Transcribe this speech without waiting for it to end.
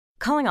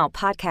Calling all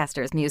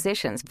podcasters,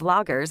 musicians,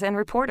 vloggers, and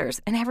reporters,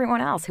 and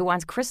everyone else who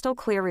wants crystal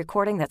clear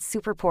recording that's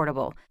super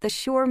portable. The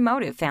Shure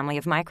Motive family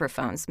of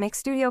microphones makes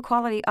studio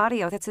quality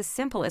audio that's as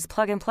simple as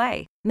plug and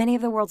play. Many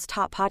of the world's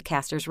top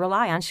podcasters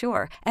rely on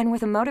Shure, and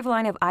with a Motive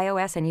line of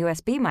iOS and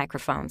USB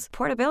microphones,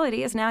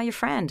 portability is now your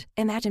friend.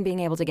 Imagine being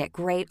able to get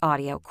great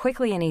audio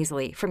quickly and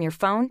easily from your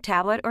phone,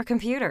 tablet, or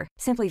computer.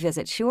 Simply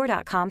visit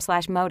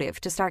shure.com/motive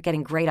to start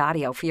getting great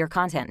audio for your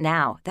content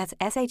now. That's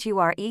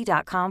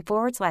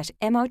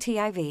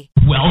SHURE.com/MOTIV.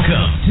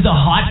 Welcome to the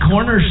Hot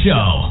Corner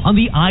Show on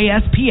the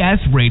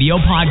ISPS Radio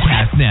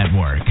Podcast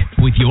Network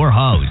with your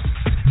host,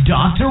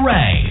 Dr.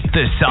 Ray,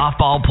 the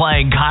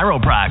softball-playing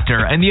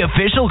chiropractor and the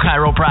official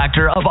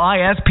chiropractor of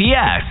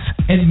ISPS,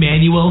 and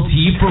Manuel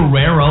T.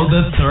 Ferrero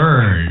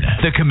III,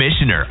 the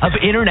commissioner of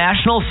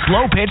International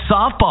Slow Pitch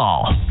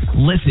Softball.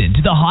 Listen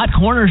to the Hot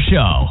Corner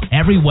Show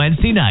every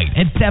Wednesday night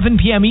at 7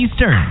 p.m.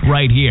 Eastern,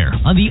 right here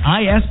on the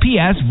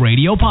ISPS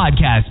Radio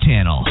Podcast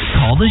channel.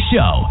 Call the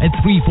show at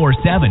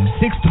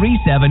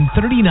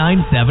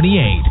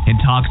 347-637-3978 and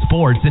talk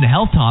sports and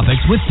health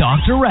topics with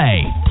Dr.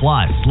 Ray,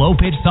 plus slow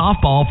pitch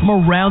softball from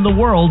around the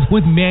world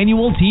with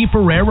Manuel T.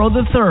 Ferrero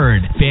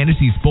III,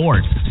 fantasy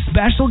sports,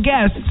 special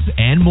guests,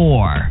 and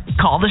more.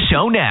 Call the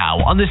show now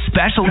on the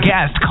special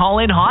guest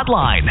call-in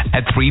hotline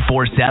at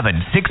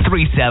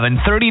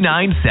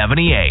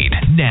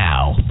 347-637-3978.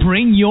 Now,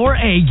 bring your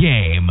A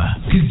game,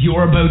 because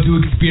you're about to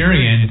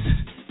experience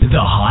the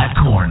Hot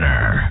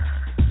Corner.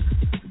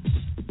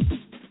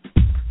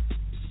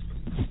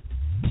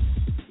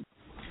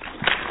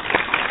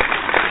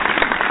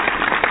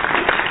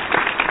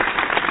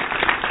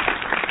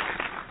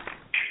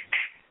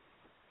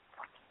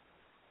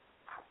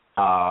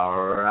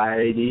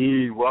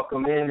 Alrighty,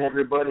 welcome in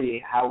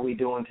everybody. How we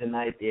doing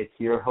tonight? It's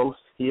your host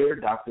here,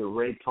 Dr.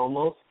 Ray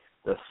Tomos,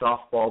 the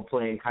softball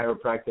playing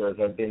chiropractor, as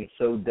I've been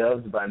so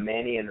dubbed by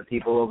Manny and the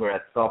people over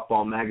at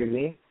Softball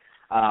Magazine.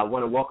 I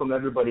want to welcome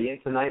everybody in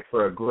tonight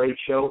for a great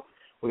show.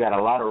 We got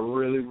a lot of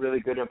really, really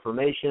good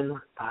information.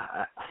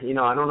 I don't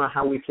know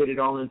how we fit it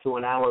all into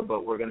an hour,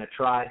 but we're going to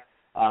try.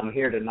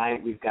 Here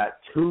tonight, we've got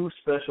two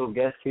special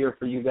guests here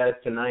for you guys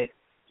tonight.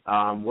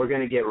 We're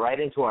going to get right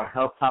into our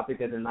health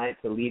topic of the night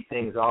to lead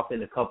things off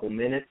in a couple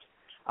minutes.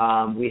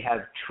 We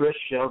have Trish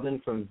Sheldon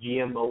from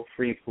GMO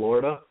Free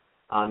Florida.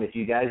 If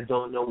you guys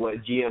don't know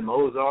what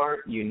GMOs are,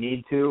 you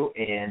need to,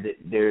 and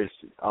there's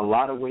a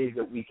lot of ways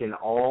that we can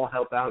all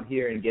help out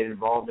here and get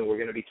involved, and we're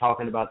going to be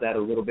talking about that a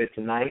little bit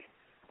tonight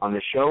on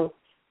the show.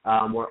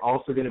 We're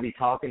also going to be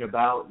talking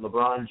about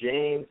LeBron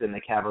James and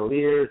the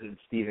Cavaliers and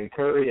Stephen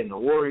Curry and the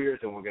Warriors,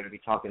 and we're going to be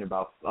talking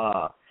about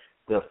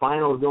the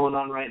finals going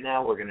on right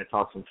now. We're going to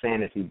talk some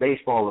fantasy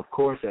baseball, of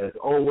course, as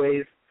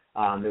always.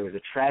 There was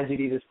a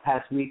tragedy this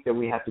past week that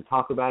we have to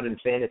talk about in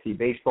fantasy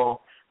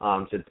baseball,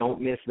 so don't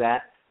miss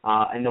that.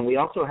 And then we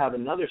also have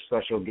another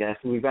special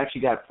guest. We've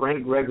actually got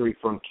Frank Gregory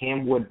from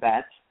Camwood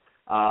Bats,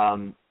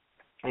 and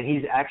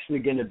he's actually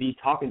going to be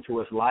talking to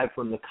us live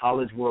from the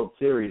College World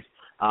Series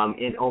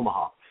in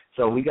Omaha.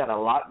 So we got a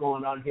lot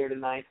going on here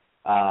tonight.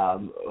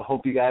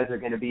 Hope you guys are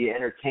going to be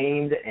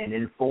entertained and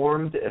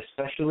informed,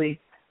 especially.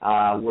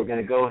 We're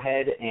going to go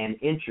ahead and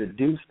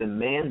introduce the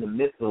man, the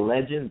myth, the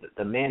legend,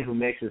 the man who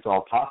makes this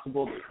all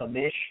possible, the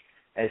commish,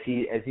 as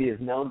he is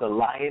known, the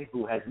lion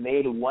who has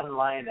made one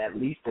lion at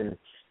least, and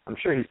I'm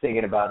sure he's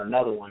thinking about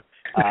another one,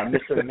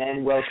 Mr.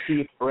 Manuel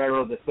T.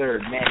 Ferrero III.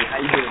 Manny,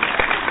 how you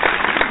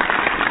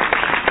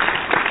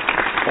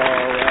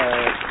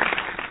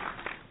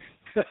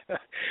doing?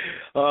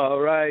 All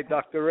right,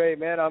 Dr. Ray,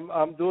 man,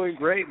 I'm doing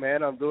great,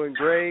 man. I'm doing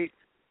great.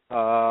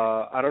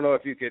 I don't know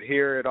if you could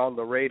hear it on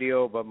the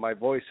radio, but my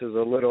voice is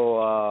a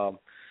little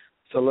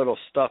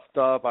stuffed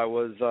up. I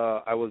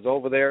was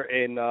over there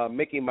in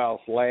Mickey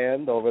Mouse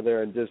Land over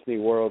there in Disney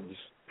World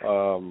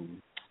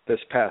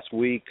this past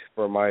week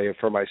for my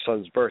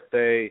son's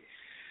birthday.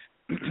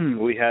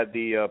 We had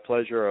the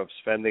pleasure of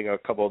spending a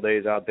couple of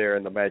days out there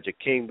in the Magic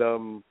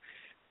Kingdom.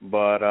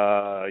 But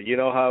you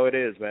know how it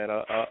is, man.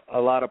 A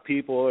lot of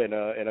people in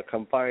a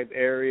confined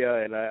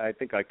area, and I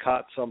think I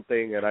caught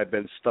something, and I've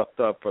been stuffed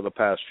up for the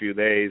past few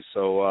days.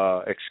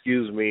 So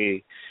excuse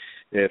me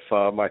if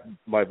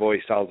my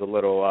voice sounds a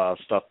little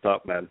stuffed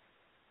up, man.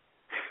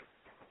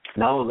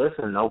 No,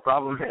 listen, no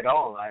problem at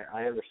all.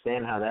 I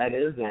understand how that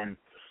is, and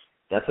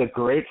that's a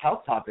great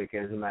health topic,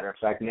 as a matter of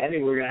fact.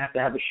 Manny, we're going to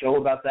have a show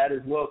about that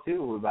as well,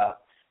 too, about,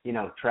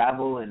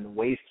 travel and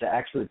ways to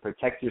actually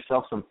protect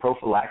yourself, some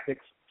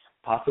prophylactics,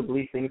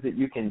 possibly things that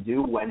you can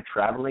do when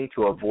traveling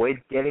to avoid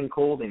getting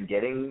cold and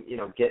catching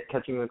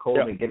the cold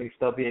and getting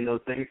stuffy and those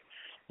things.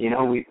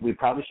 We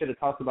probably should have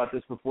talked about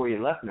this before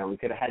you left, man. We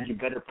could have had you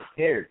better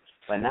prepared.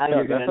 But now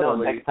you're going to know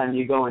next time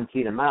you go and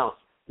see the mouse,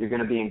 you're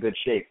going to be in good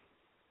shape.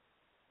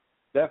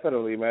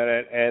 Definitely,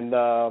 man. And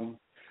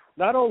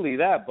not only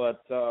that,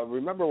 but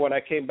remember when I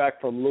came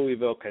back from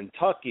Louisville,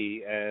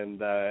 Kentucky,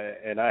 and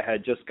I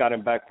had just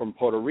gotten back from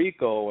Puerto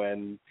Rico,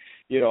 and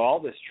all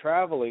this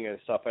traveling and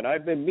stuff, and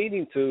I've been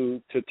meaning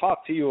to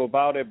talk to you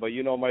about it, but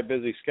my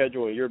busy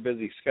schedule and your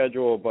busy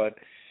schedule, but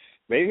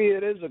maybe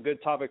it is a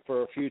good topic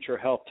for a future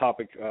health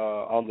topic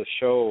on the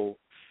show.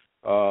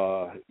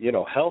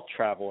 Health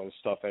travel and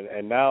stuff,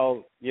 and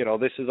now,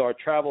 this is our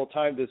travel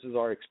time. This is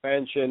our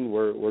expansion.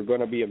 We're going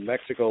to be in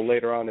Mexico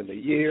later on in the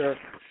year,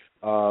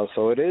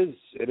 so it is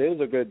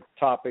a good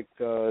topic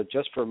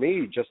just for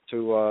me, just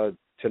to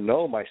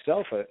know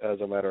myself,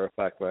 as a matter of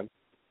fact, man.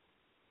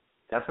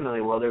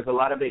 Definitely. Well, there's a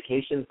lot of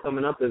vacations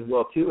coming up as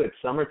well too. It's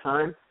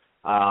summertime,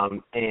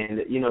 and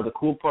the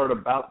cool part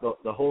about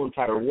the whole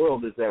entire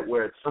world is that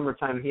where it's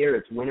summertime here,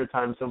 it's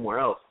wintertime somewhere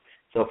else.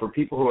 So for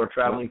people who are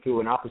traveling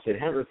through an opposite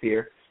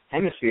hemisphere,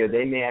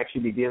 they may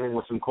actually be dealing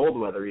with some cold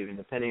weather, even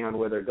depending on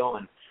where they're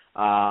going.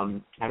 I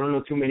don't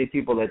know too many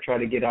people that try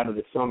to get out of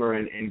the summer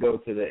and go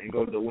to the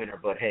winter,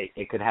 but hey,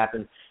 it could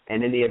happen.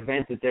 And in the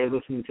event that they're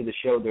listening to the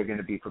show, they're going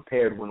to be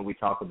prepared when we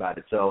talk about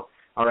it. So,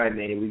 all right,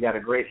 Manny, we got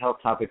a great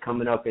health topic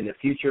coming up in the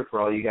future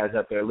for all you guys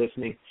out there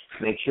listening.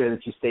 Make sure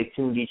that you stay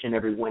tuned each and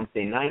every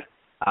Wednesday night.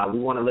 We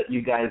want to let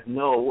you guys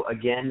know,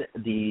 again,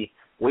 the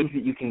ways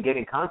that you can get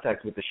in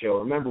contact with the show.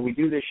 Remember, we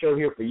do this show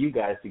here for you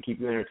guys to keep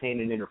you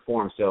entertained and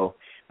informed. So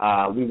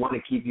we want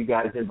to keep you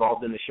guys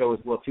involved in the show as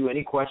well, too.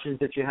 Any questions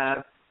that you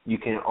have, you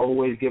can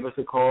always give us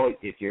a call.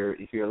 If you're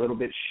a little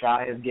bit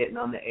shy of getting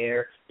on the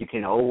air, you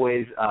can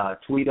always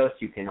tweet us.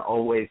 You can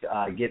always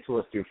get to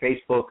us through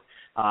Facebook.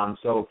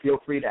 So feel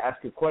free to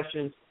ask your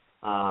questions.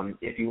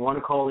 If you want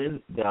to call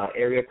in, the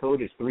area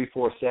code is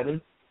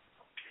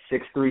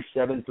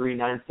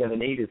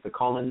 347-637-3978 is the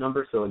call-in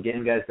number. So,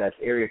 again, guys, that's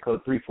area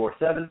code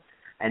 347,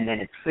 and then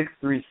it's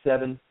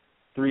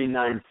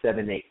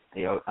 637-3978. Again,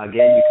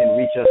 you can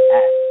reach us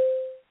at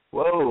 –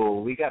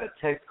 whoa, we got a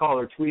text, call,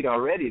 or tweet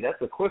already.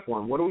 That's a quick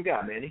one. What do we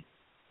got, Manny?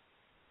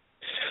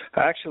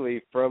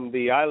 Actually, from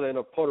the island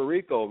of Puerto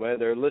Rico, man,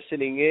 they're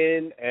listening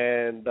in,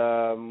 and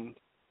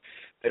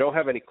they don't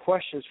have any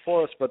questions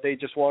for us, but they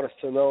just want us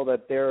to know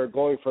that they're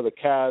going for the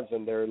Cavs,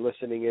 and they're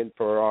listening in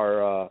for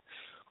our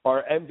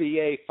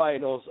NBA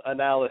Finals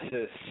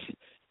analysis.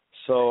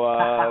 So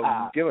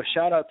give a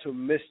shout out to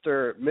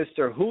Mr.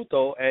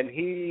 Huto, and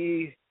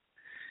he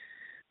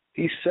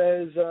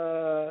says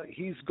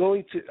he's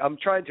going to. I'm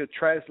trying to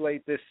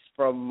translate this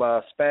from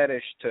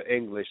Spanish to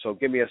English, so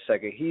give me a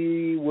second.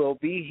 He will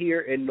be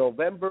here in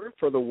November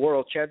for the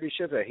World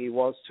Championship, and he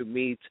wants to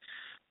meet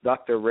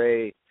Dr.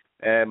 Ray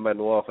and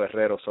Manuel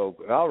Ferrero. So,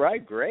 all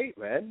right, great,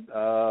 man.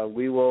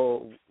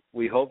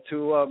 We hope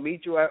to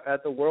meet you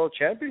at the World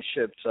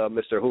Championships,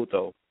 Mr.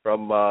 Huto,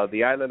 from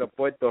the island of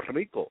Puerto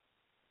Rico.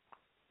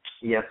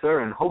 Yes, sir,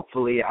 and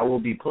hopefully I will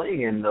be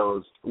playing in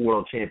those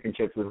World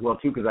Championships as well,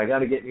 too, because I got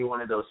to get me one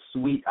of those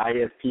sweet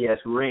ISPS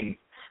rings.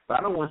 But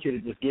I don't want you to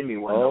just give me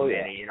one,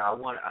 Manny. I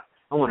want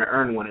to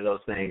earn one of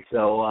those things.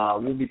 So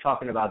we'll be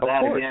talking about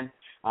that again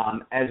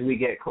as we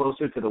get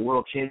closer to the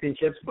World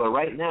Championships. But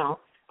right now,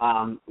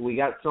 we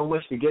got so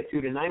much to get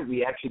to tonight.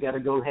 We actually got to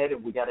go ahead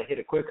and we got to hit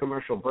a quick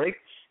commercial break.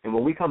 And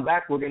when we come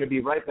back, we're going to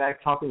be right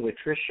back talking with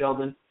Trish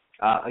Sheldon,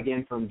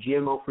 again, from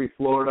GMO Free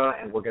Florida,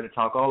 and we're going to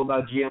talk all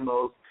about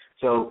GMOs.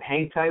 So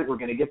hang tight. We're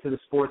going to get to the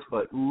sports,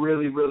 but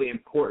really, really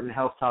important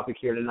health topic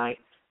here tonight.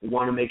 We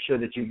want to make sure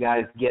that you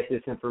guys get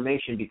this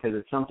information because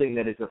it's something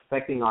that is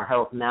affecting our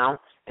health now,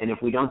 and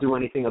if we don't do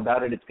anything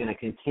about it, it's going to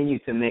continue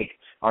to make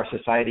our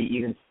society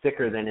even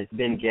sicker than it's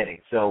been getting.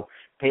 So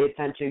pay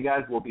attention,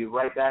 guys. We'll be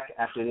right back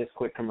after this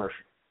quick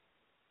commercial.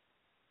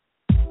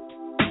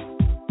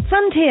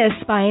 Frontier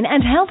Spine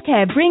and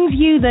Healthcare brings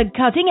you the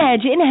cutting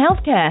edge in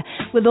healthcare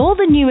with all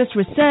the newest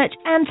research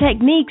and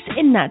techniques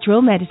in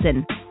natural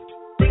medicine.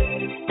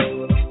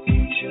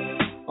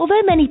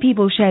 Although many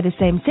people share the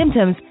same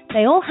symptoms,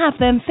 they all have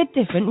them for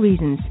different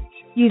reasons.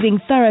 Using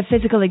thorough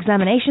physical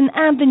examination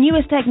and the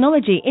newest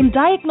technology in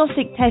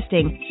diagnostic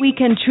testing, we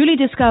can truly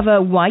discover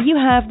why you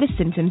have the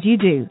symptoms you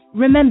do.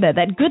 Remember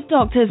that good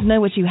doctors know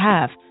what you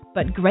have,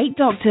 but great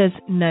doctors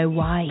know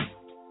why.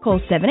 Call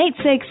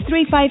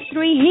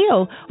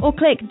 786-353-HEAL or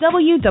click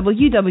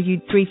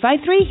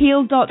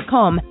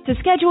www.353heal.com to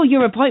schedule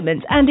your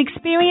appointment and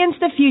experience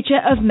the future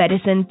of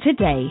medicine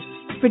today.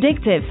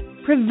 Predictive,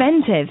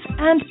 preventive,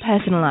 and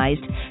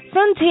personalized.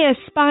 Frontier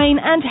Spine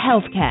and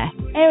Healthcare.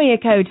 Area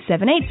code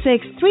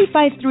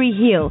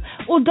 786-353-HEAL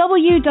or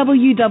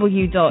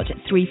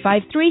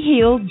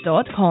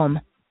www.353heal.com.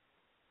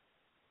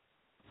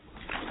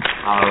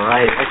 All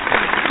right,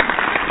 excellent.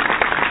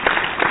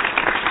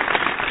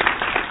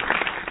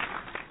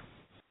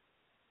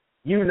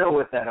 You know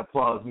what that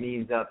applause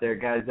means out there,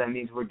 guys. That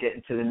means we're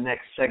getting to the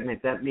next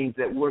segment. That means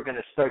that we're going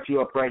to start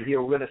you up right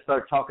here. We're going to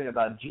start talking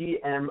about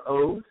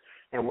GMOs,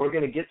 and we're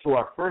going to get to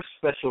our first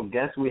special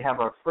guest. We have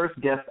our first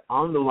guest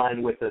on the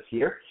line with us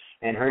here,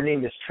 and her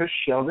name is Trish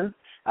Sheldon.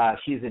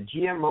 She's a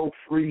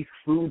GMO-free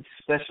food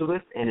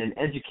specialist and an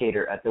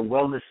educator at the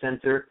Wellness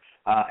Center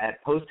at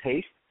Post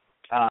Haste.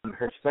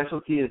 Her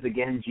specialty is,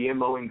 again,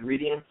 GMO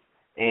ingredients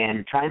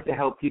and trying to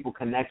help people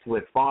connect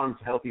with farms,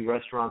 healthy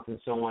restaurants, and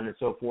so on and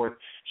so forth.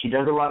 She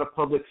does a lot of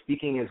public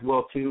speaking as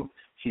well, too.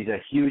 She's a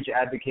huge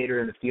advocate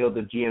in the field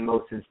of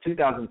GMO since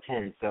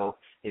 2010. So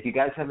if you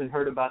guys haven't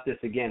heard about this,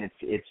 again,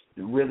 it's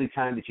really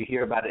time that you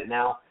hear about it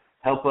now.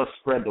 help us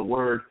spread the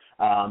word.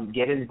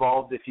 Get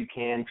involved if you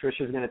can.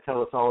 Trisha's going to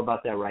tell us all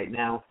about that right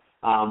now.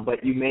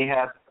 But you may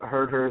have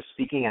heard her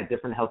speaking at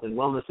different health and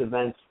wellness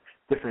events,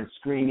 different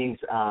screenings.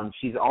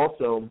 She's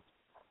also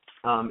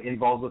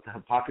involved with the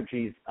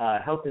Hippocrates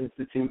Health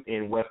Institute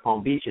in West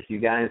Palm Beach. If you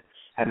guys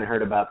haven't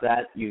heard about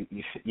that, you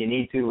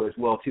need to as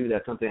well, too.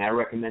 That's something I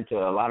recommend to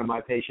a lot of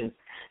my patients.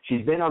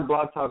 She's been on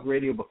Blog Talk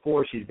Radio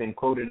before. She's been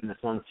quoted in the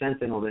Sun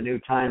Sentinel, the New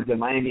Times, the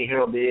Miami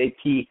Herald, the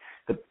AP,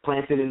 the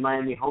Planted in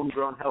Miami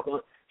Homegrown Health.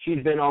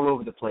 She's been all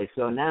over the place.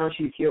 So now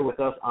she's here with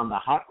us on the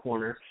Hot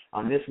Corner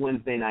on this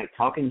Wednesday night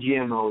talking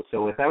GMOs.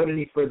 So without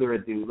any further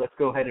ado, let's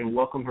go ahead and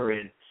welcome her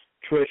in.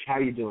 Trish, how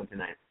are you doing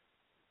tonight?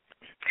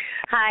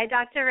 Hi,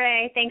 Dr.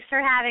 Ray. Thanks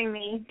for having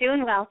me.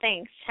 Doing well,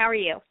 thanks. How are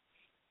you?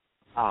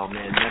 Oh,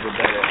 man, never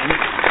better.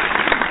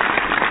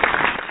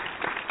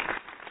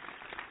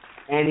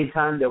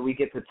 Anytime that we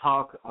get to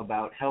talk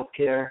about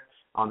healthcare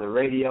on the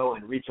radio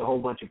and reach a whole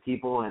bunch of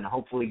people and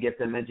hopefully get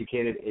them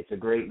educated, it's a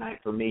great night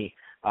for me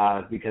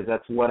because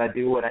that's what I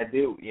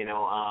do. You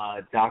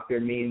know, doctor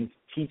means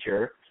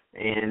teacher,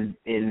 and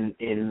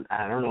in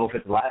I don't know if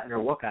it's Latin or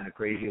what kind of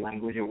crazy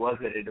language it was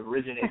that it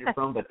originated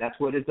from, but that's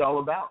what it's all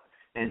about.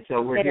 And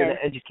so we're here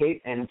to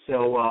educate. And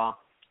so,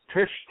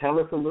 Trish, tell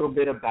us a little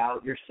bit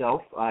about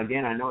yourself.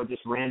 Again, I know I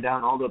just ran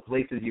down all the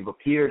places you've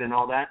appeared and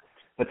all that,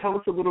 but tell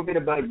us a little bit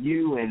about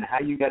you and how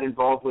you got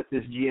involved with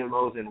this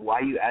GMOs and why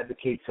you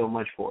advocate so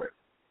much for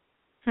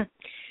it.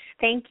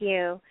 Thank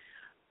you.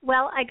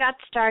 Well, I got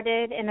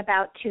started in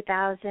about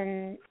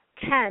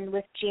 2010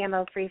 with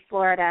GMO-Free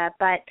Florida,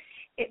 but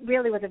it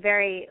really was a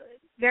very,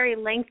 very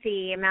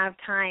lengthy amount of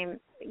time,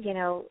 you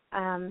know,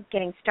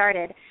 getting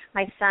started.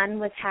 My son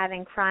was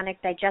having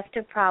chronic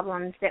digestive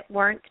problems that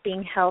weren't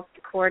being helped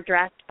or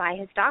addressed by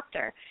his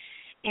doctor.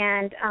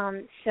 And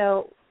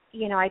so,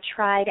 you know, I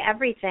tried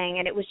everything,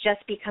 and it was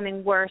just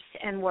becoming worse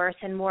and worse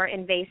and more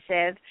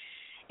invasive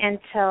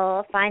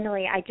until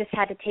finally I just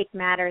had to take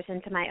matters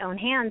into my own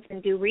hands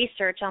and do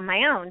research on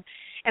my own.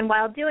 And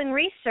while doing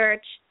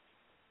research,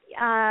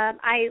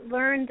 I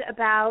learned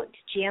about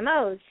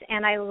GMOs,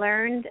 and I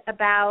learned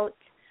about,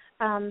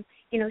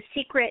 you know,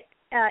 secret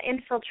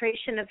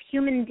infiltration of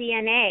human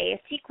DNA,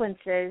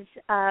 sequences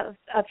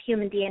of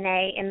human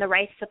DNA in the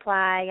rice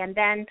supply, and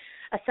then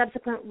a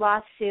subsequent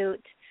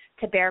lawsuit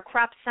to Bayer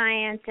Crop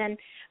Science. And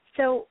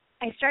so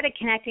I started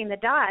connecting the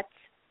dots,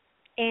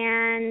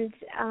 and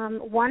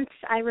once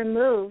I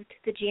removed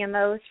the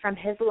GMOs from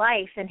his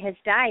life and his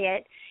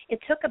diet, it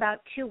took about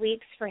 2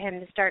 weeks for him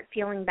to start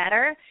feeling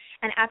better,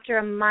 and after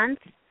a month,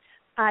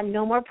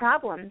 no more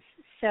problems.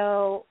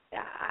 So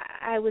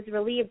I was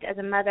relieved as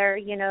a mother,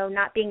 you know,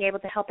 not being able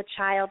to help a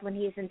child when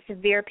he's in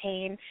severe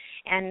pain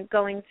and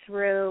going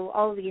through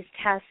all of these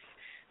tests.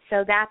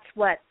 So that's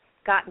what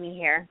got me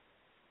here.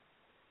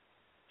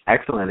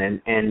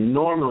 Excellent. And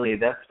normally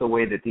that's the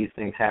way that these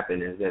things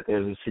happen, is that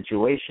there's a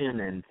situation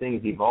and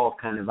things evolve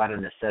kind of out of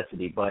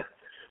necessity. But,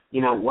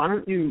 you know, why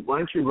don't you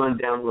run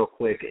down real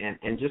quick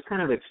and just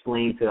kind of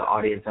explain to the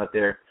audience out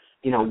there,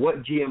 you know,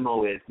 what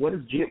GMO is. What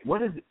is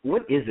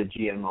a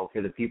GMO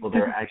for the people that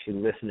are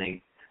actually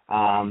listening?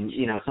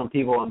 You know, some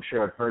people I'm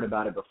sure have heard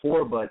about it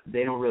before, but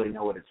they don't really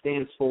know what it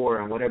stands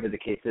for and whatever the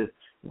case is.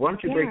 Why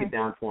don't you break it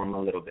down for them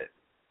a little bit?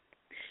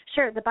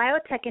 Sure. The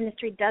biotech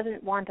industry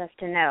doesn't want us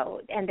to know,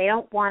 and they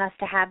don't want us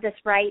to have this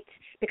right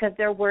because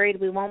they're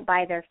worried we won't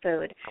buy their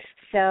food.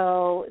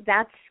 So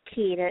that's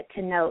key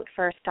to note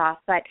first off.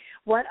 But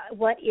what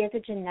is a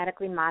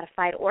genetically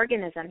modified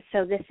organism?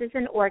 So this is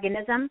an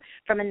organism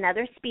from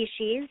another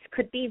species,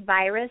 could be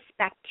virus,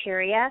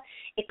 bacteria.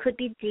 It could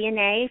be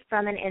DNA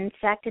from an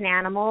insect, an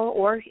animal,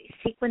 or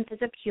sequences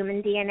of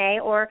human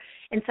DNA, or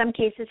in some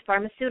cases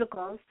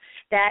pharmaceuticals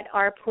that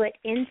are put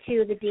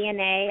into the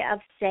DNA of,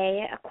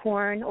 say, a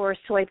corn or a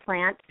soy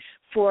plant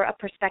for a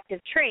prospective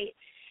trait.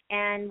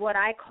 And what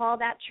I call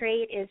that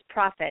trait is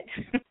profit.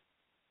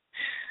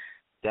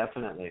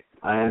 Definitely.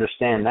 I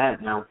understand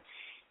that. Now,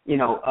 you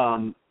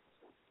know,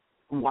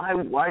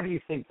 why do you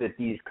think that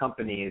these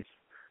companies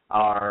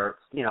are,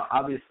 you know,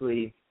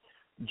 obviously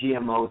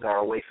GMOs are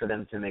a way for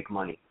them to make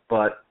money,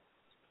 but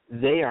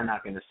they are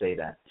not going to say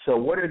that. So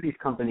what are these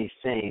companies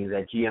saying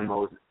that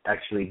GMOs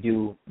actually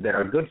do that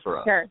are good for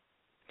us? Sure.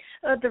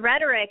 The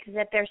rhetoric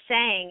that they're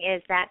saying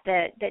is that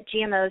that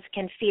GMOs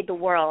can feed the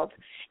world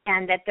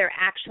and that they're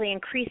actually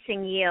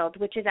increasing yield,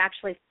 which is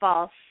actually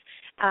false.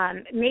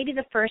 Maybe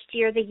the first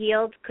year the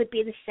yield could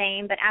be the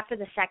same, but after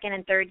the second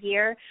and third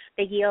year,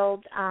 the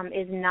yield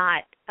is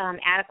not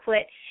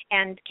adequate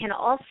and can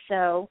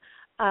also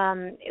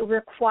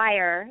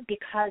require,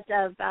 because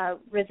of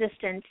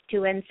resistance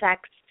to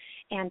insects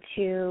and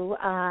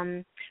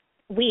to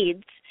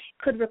weeds,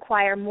 could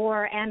require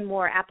more and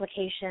more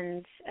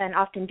applications, and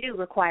often do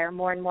require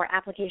more and more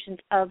applications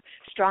of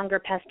stronger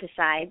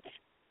pesticides.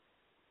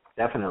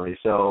 Definitely.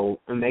 So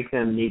make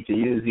them need to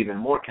use even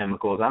more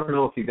chemicals. I don't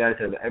know if you guys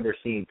have ever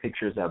seen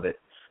pictures of it,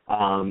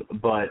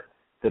 but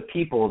the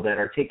people that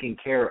are taking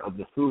care of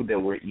the food that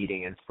we're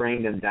eating and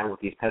spraying them down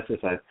with these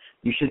pesticides,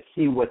 you should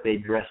see what they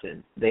dress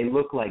in. They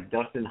look like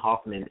Dustin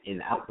Hoffman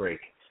in Outbreak.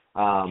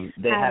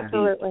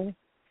 Absolutely.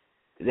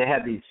 They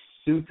have these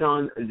suits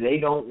on. They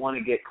don't want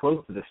to get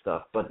close to the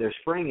stuff, but they're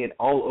spraying it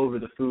all over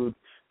the food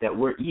that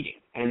we're eating.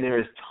 And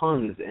there's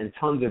tons and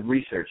tons of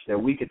research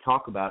that we could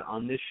talk about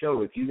on this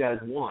show if you guys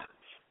want,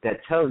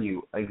 that tell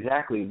you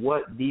exactly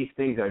what these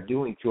things are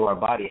doing to our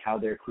body, how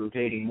they're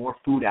creating more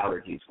food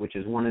allergies, which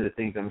is one of the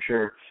things I'm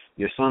sure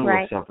your son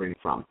was suffering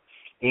from,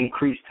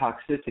 increased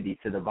toxicity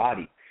to the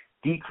body,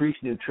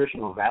 decreased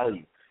nutritional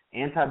value,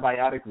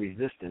 antibiotic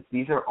resistance.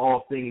 These are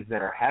all things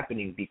that are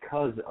happening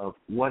because of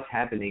what's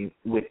happening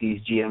with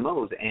these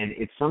GMOs, and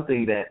it's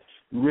something that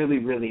really,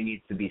 really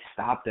needs to be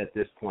stopped at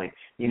this point.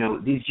 You know,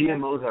 these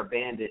GMOs are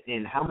banned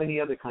in how many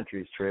other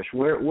countries, Trish?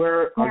 Where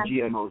are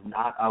GMOs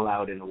not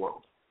allowed in the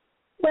world?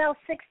 Well,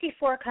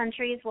 64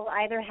 countries will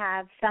either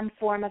have some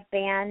form of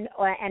ban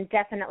and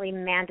definitely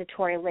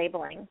mandatory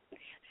labeling.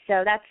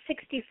 So that's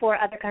 64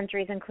 other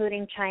countries,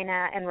 including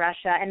China and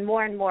Russia, and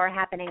more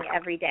happening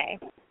every day.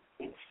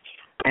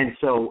 And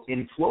so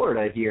in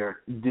Florida here,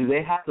 do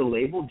they have to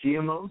label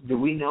GMOs? Do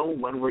we know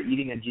when we're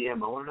eating a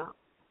GMO or not?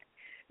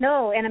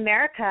 No, in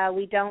America,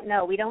 we don't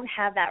know. We don't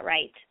have that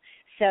right.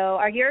 So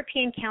our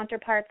European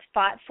counterparts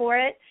fought for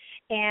it,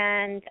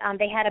 and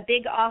they had a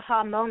big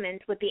aha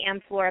moment with the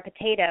Amflora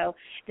potato.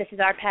 This is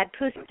Arpad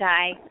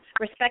Pusztai,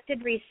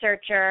 respected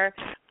researcher,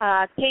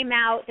 came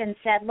out and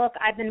said, look,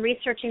 I've been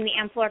researching the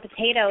Amflora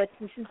potato.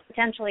 This is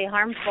potentially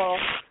harmful.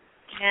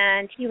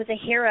 And he was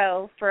a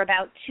hero for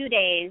about 2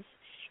 days.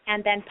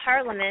 And then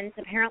Parliament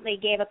apparently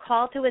gave a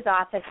call to his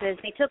offices.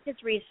 They took his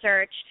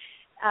research,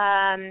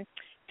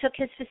 took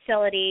his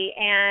facility,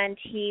 and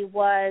he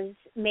was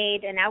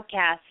made an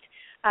outcast.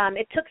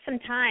 It took some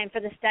time for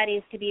the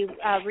studies to be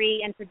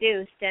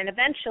reintroduced, and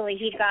eventually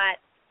he got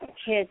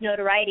his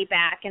notoriety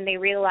back, and they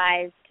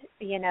realized,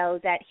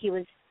 that he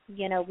was,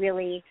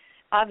 really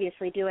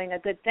obviously doing a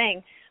good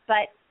thing.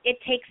 But it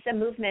takes a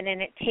movement, and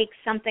it takes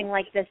something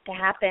like this to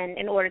happen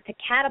in order to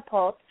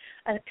catapult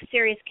a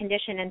serious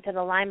condition into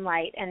the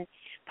limelight. And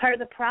part of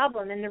the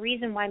problem, and the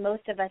reason why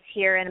most of us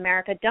here in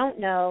America don't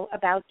know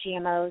about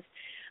GMOs,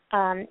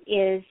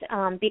 is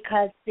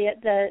because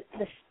the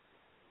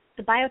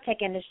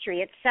biotech industry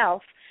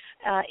itself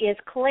is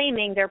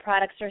claiming their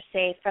products are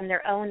safe from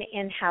their own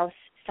in-house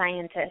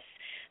scientists.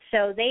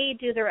 So they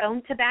do their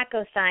own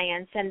tobacco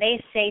science, and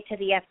they say to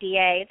the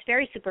FDA, it's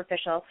very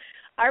superficial,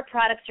 our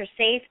products are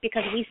safe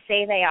because we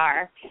say they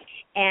are,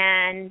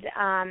 and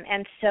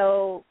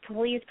so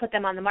please put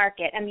them on the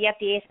market. And the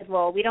FDA says,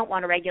 well, we don't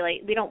want to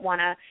regulate, we don't want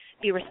to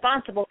be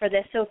responsible for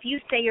this, so if you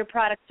say your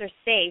products are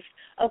safe,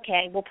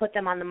 okay, we'll put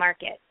them on the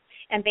market.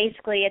 And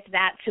basically it's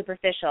that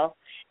superficial,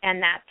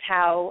 and that's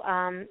how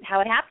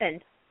it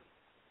happened.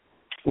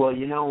 Well,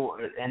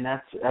 and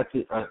that's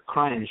a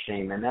crying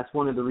shame, and that's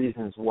one of the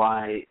reasons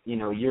why,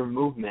 your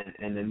movement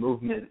and the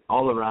movement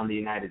all around the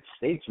United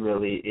States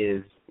really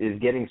is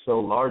getting so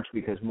large,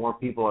 because more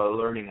people are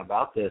learning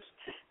about this,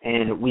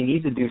 and we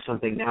need to do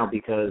something now,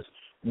 because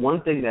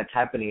one thing that's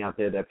happening out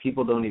there that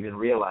people don't even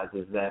realize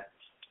is that,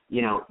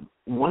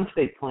 once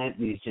they plant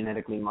these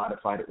genetically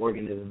modified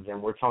organisms,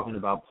 and we're talking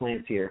about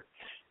plants here,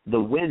 the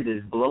wind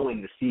is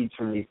blowing the seeds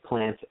from these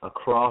plants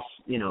across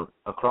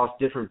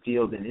different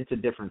fields and into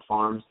different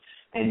farms,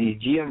 and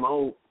these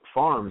GMO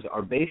farms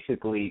are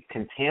basically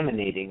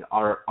contaminating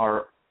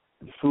our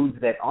foods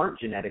that aren't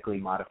genetically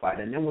modified,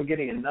 and then we're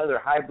getting another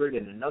hybrid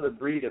and another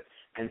breed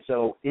and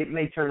so it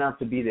may turn out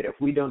to be that if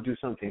we don't do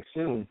something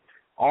soon,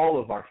 all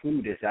of our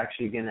food is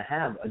actually going to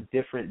have a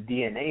different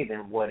DNA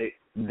than what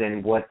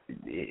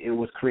it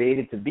was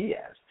created to be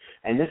as.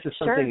 And this is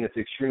something that's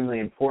extremely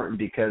important,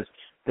 because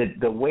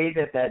the way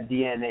that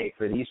DNA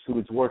for these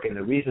foods work, and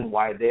the reason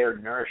why they're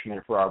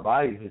nourishment for our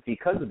bodies, is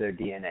because of their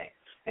DNA.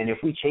 And if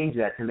we change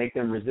that to make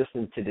them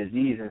resistant to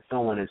disease and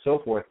so on and so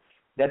forth,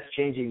 that's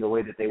changing the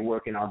way that they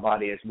work in our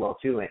body as well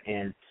too.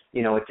 And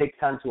it takes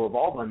time to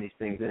evolve on these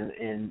things,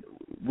 and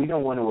we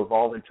don't want to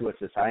evolve into a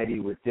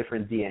society with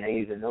different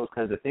DNAs and those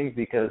kinds of things,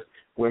 because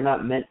we're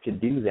not meant to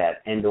do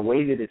that. And the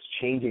way that it's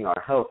changing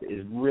our health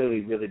is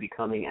really, really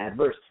becoming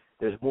adverse.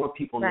 There's more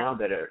people now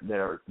that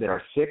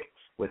are sick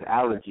with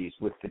allergies,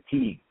 with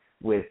fatigue,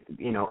 with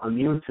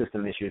immune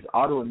system issues.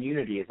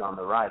 Autoimmunity is on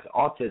the rise.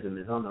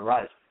 Autism is on the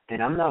rise.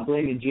 And I'm not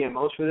blaming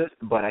GMOs for this,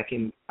 but I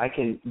can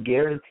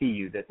guarantee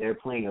you that they're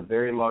playing a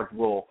very large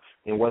role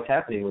in what's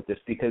happening with this.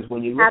 Because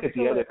when you look at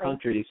the other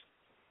countries,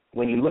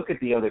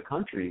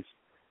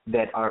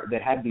 that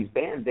have these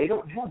bans, they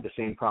don't have the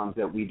same problems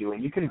that we do.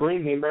 And you can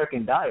blame the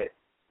American diet,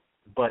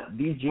 but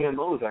these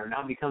GMOs are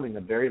now becoming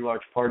a very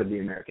large part of the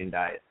American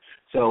diet.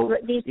 So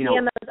these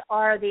GMOs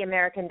are the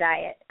American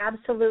diet,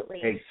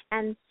 absolutely.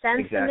 And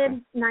since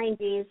the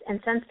mid-'90s, and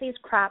since these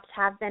crops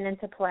have been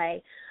into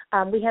play,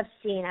 we have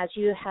seen, as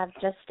you have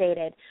just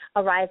stated,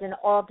 a rise in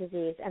all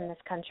disease in this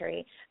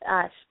country,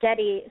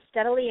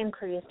 steadily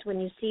increased when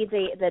you see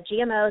the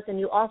GMOs, and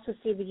you also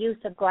see the use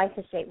of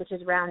glyphosate, which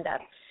is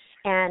Roundup.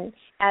 And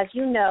as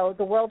you know,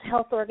 the World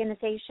Health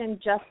Organization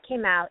just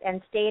came out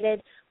and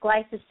stated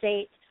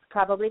glyphosate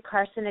probably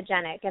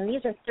carcinogenic. And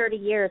these are 30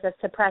 years of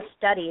suppressed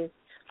studies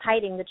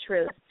hiding the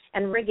truth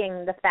and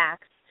rigging the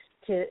facts.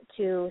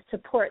 to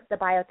support the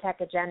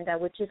biotech agenda,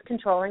 which is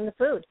controlling the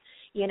food.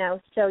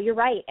 So you're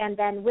right. And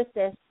then with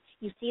this,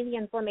 you see the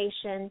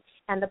inflammation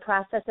and the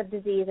process of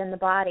disease in the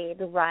body,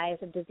 the rise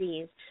of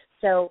disease.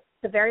 So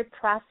the very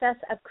process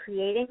of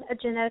creating a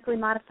genetically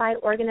modified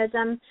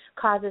organism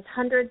causes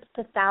hundreds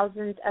to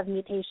thousands of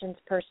mutations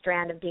per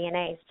strand of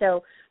DNA.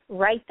 So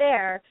right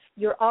there,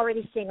 you're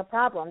already seeing a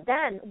problem.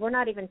 Then we're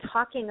not even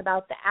talking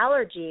about the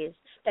allergies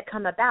that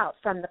come about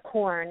from the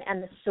corn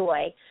and the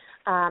soy,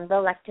 the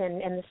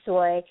lectin in the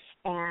soy,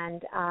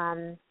 and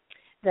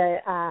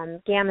the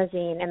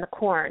gamazine in the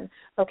corn.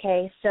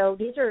 Okay, so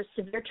these are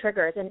severe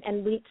triggers,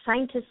 and we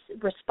scientists,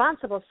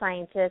 responsible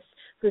scientists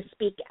who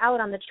speak out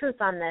on the truth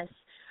on this,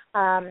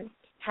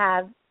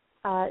 have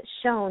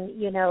shown,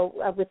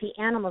 with the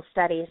animal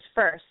studies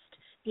first,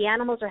 the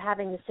animals are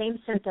having the same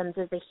symptoms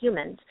as the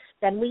humans.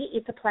 Then we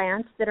eat the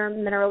plants that are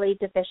minerally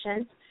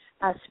deficient,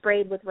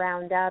 sprayed with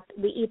Roundup.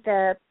 We eat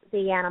the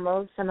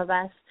animals, some of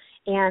us,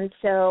 and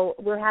so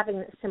we're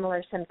having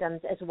similar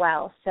symptoms as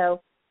well.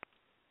 So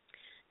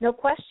no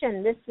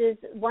question, this is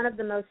one of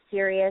the most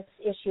serious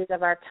issues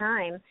of our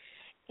time,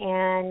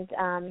 and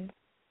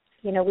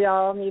we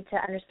all need to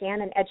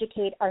understand and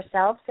educate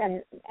ourselves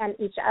and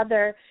each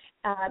other.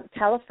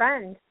 Tell a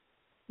friend.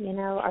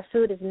 Our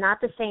food is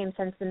not the same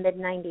since the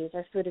mid-'90s.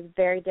 Our food is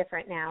very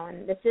different now,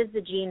 and this is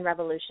the gene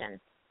revolution.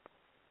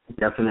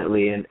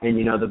 Definitely, and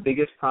the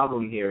biggest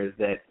problem here is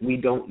that we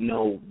don't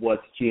know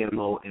what's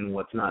GMO and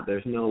what's not.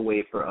 There's no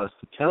way for us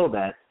to tell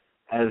that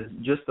as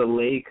just a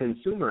lay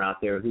consumer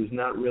out there who's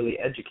not really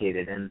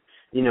educated. And,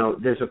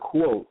 there's a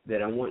quote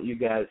that I want you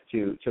guys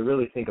to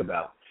really think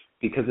about,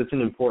 because it's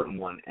an important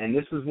one. And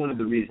this is one of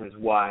the reasons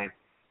why,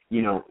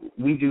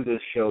 we do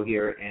this show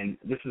here, and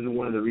this is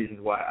one of the reasons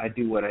why I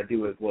do what I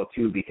do as well,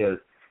 too, because,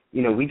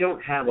 we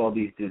don't have all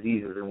these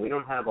diseases and we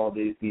don't have all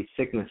these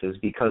sicknesses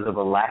because of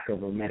a lack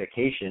of a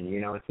medication.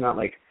 It's not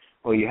like,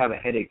 you have a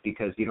headache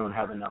because you don't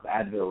have enough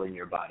Advil in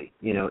your body.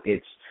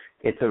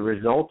 It's a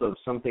result of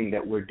something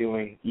that we're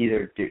doing,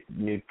 either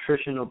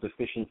nutritional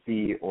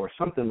deficiency or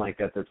something like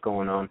that that's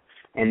going on.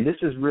 And this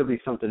is really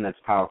something that's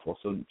powerful.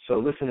 So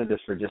listen to this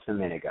for just a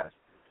minute, guys.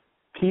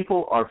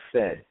 People are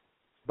fed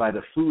by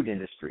the food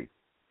industry,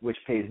 which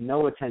pays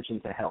no attention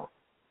to health.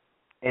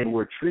 And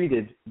we're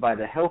treated by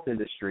the health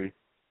industry,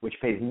 which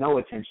pays no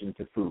attention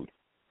to food.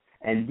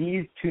 And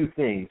these two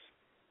things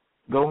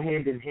go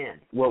hand in hand.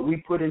 What we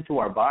put into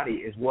our body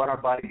is what our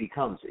body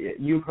becomes.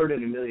 You've heard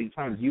it a million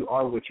times. You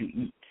are what you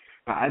eat.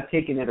 Now, I've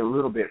taken it a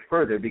little bit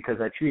further because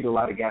I treat a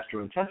lot of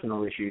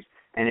gastrointestinal issues,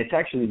 and it's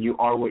actually you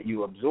are what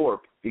you absorb,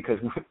 because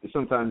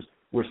sometimes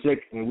we're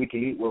sick and we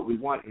can eat what we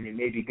want, and it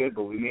may be good,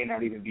 but we may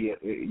not even be,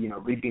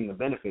 reaping the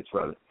benefits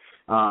from it.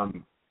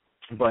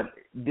 But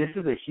this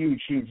is a huge,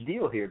 huge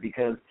deal here,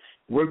 because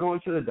we're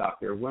going to the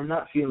doctor, we're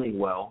not feeling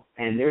well,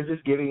 and they're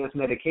just giving us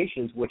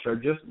medications which are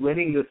just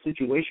letting the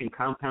situation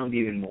compound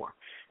even more.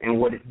 And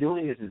what it's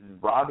doing is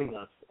robbing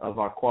us of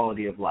our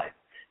quality of life.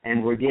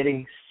 And we're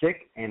getting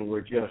sick, and we're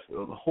just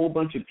a whole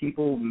bunch of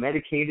people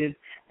medicated.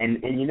 And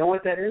you know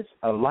what that is?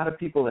 A lot of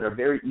people that are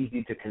very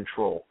easy to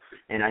control.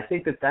 And I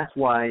think that's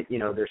why,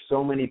 there's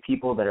so many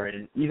people that are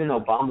in even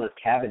Obama's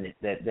cabinet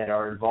that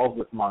are involved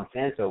with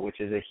Monsanto,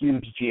 which is a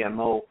huge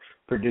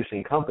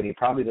GMO-producing company,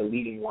 probably the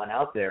leading one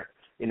out there.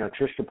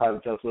 Trish could probably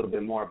tell us a little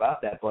bit more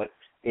about that. But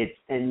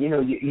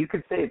you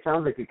could say it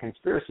sounds like a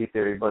conspiracy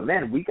theory, but,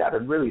 man, we got to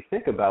really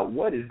think about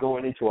what is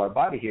going into our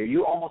body here.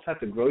 You almost have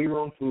to grow your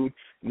own food,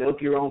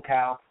 milk your own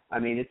cow. I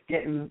mean, it's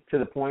getting to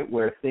the point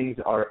where things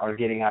are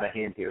getting out of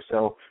hand here.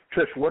 So,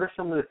 Trish, what are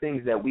some of the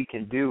things that we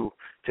can do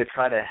to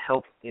try to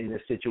help in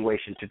this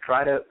situation, to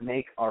try to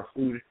make our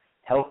food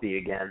healthy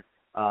again,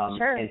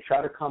 Sure. and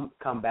try to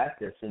combat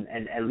this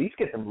and at least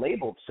get them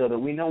labeled so that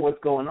we know what's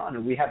going on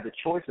and we have the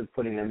choice of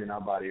putting them in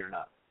our body or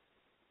not?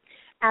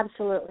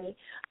 Absolutely.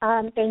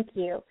 Thank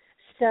you.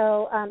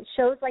 So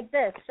shows like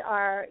this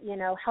are,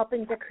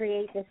 helping to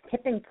create this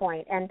tipping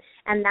point, and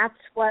that's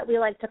what we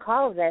like to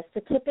call this,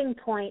 the tipping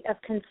point of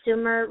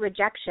consumer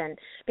rejection.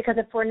 Because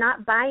if we're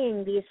not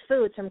buying these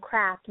foods from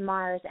Kraft,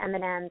 Mars,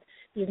 M&M's,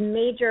 these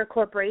major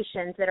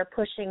corporations that are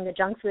pushing the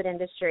junk food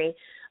industry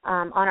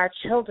on our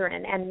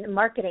children and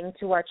marketing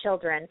to our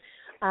children,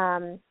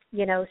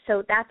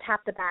 so that's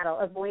half the battle,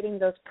 avoiding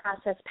those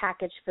processed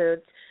packaged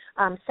foods.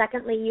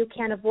 Secondly, you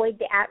can avoid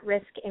the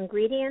at-risk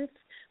ingredients,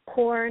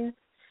 corn,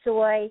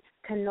 soy,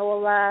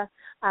 canola,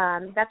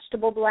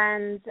 vegetable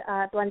blends,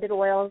 blended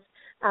oils,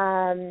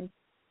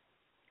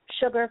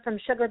 sugar from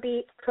sugar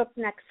beet,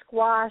 crookneck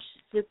squash,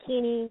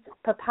 zucchini,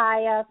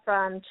 papaya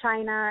from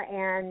China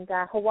and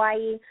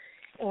Hawaii.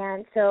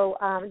 And so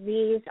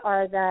these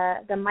are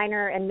the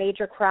minor and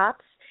major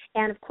crops.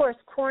 And, of course,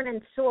 corn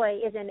and soy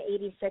is in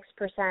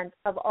 86%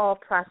 of all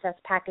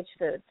processed packaged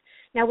foods.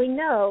 Now, we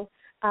know,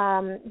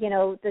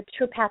 the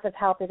true path of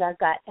health is our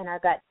gut and our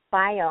gut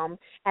biome,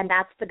 and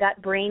that's the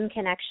gut-brain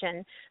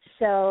connection.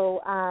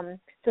 So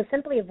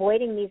simply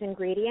avoiding these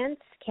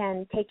ingredients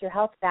can take your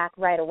health back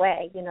right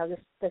away,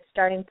 the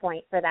starting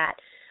point for that.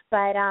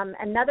 But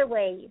another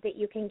way that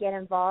you can get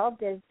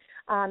involved is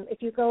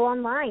if you go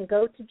online,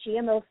 go to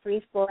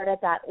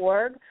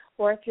gmofreeflorida.org,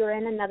 or if you're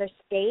in another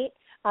state,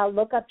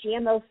 look up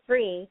GMO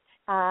Free.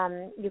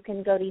 You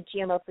can go to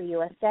GMO Free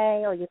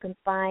USA, or you can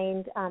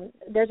find,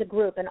 there's a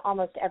group in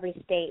almost every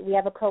state. We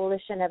have a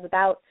coalition of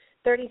about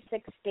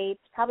 36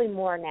 states, probably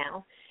more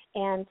now.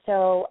 And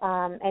so,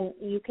 and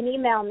you can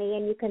email me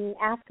and you can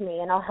ask me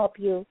and I'll help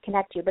you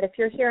connect you. But if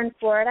you're here in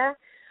Florida,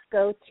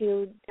 go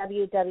to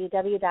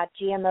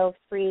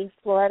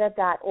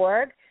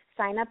www.gmofreeflorida.org,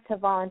 sign up to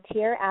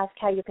volunteer, ask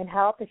how you can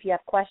help. If you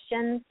have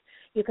questions,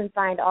 you can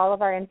find all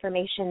of our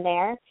information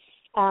there.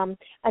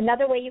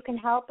 Another way you can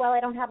help, well,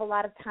 I don't have a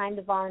lot of time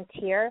to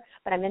volunteer,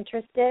 but I'm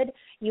interested.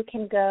 You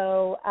can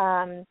go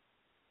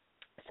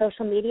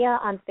social media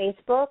on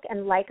Facebook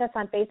and like us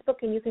on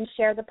Facebook, and you can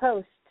share the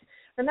posts.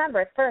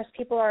 Remember, at first,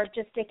 people are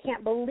just, they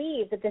can't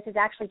believe that this is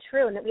actually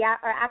true and that we are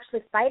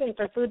actually fighting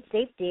for food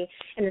safety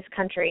in this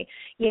country,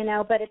 you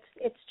know, but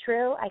it's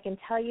true. I can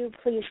tell you,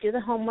 please do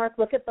the homework,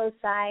 look at both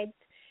sides,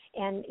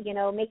 and, you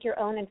know, make your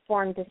own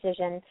informed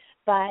decision.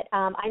 But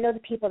I know the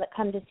people that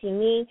come to see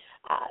me,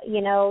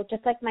 you know,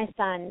 just like my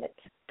son,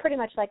 it's pretty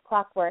much like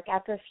clockwork.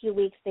 After a few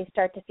weeks, they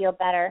start to feel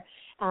better.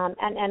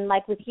 And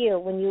like with you,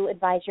 when you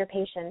advise your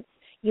patients,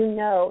 you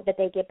know that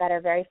they get better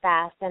very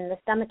fast, and the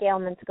stomach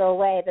ailments go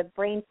away, the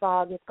brain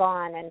fog is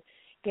gone, and,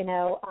 you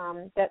know,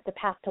 the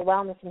path to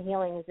wellness and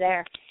healing is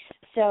there.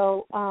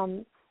 So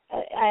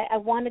I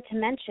wanted to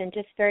mention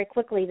just very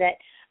quickly that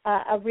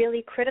a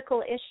really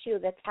critical issue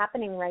that's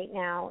happening right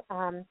now,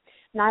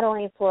 not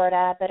only in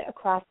Florida but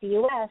across the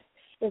U.S.,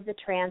 is the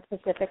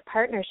Trans-Pacific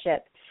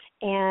Partnership.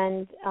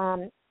 And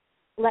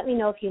let me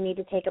know if you need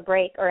to take a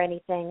break or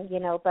anything, you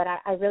know, but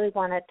I really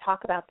want to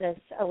talk about this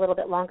a little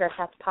bit longer if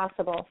that's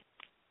possible.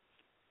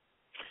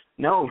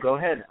 No, go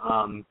ahead.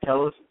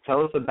 Tell us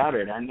about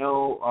it. I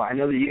know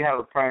that you have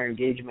a prior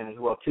engagement as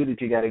well too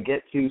that you got to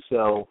get to.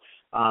 So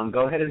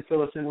go ahead and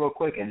fill us in real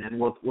quick, and then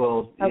we'll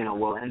okay. You know,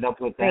 we'll end up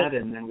with that,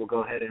 and then we'll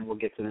go ahead and we'll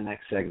get to the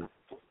next segment.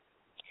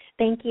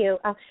 Thank you.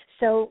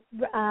 So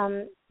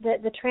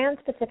the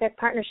Trans-Pacific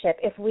Partnership,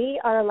 if we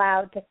are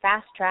allowed to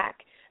fast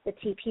track the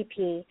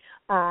TPP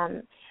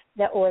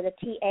or the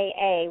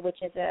TAA,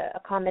 which is a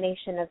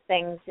combination of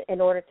things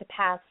in order to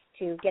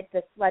get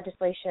this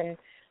legislation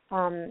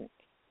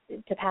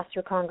to pass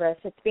through Congress.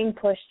 It's being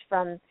pushed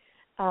from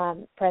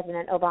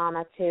President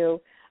Obama to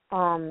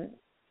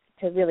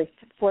really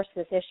force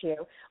this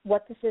issue.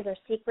 What this is are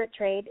secret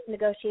trade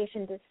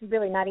negotiations. It's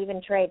really not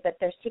even trade, but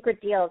they're secret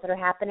deals that are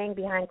happening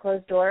behind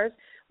closed doors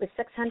with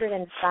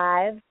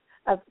 605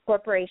 of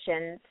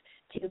corporations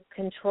to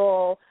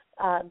control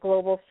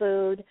global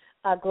food,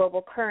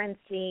 global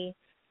currency.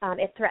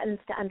 It threatens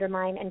to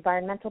undermine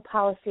environmental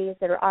policies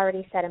that are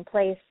already set in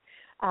place.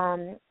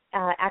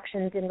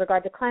 Actions in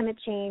regard to climate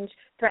change,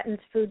 threatens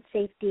food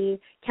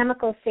safety,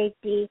 chemical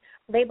safety,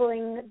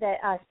 labeling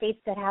the states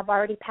that have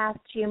already passed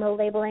GMO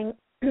labeling,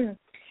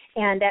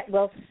 and that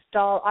will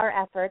stall our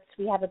efforts.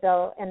 We have a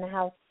bill in the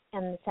House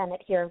and the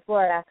Senate here in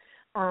Florida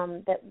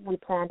that we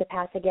plan to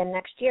pass again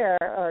next year,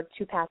 or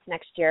to pass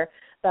next year.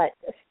 But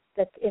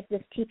if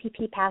this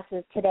TPP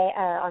passes today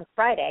on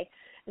Friday,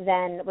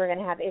 then we're going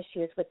to have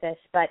issues with this.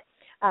 But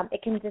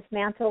it can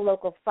dismantle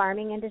local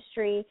farming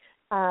industry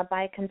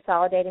by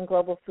consolidating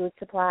global food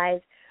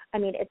supplies. I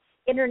mean, it's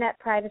internet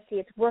privacy,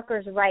 it's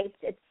workers' rights,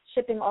 it's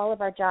shipping all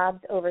of our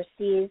jobs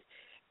overseas.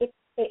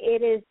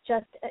 It is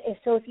just,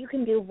 so if you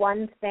can do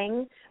one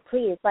thing,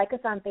 please like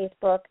us on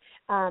Facebook,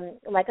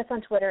 like us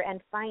on Twitter,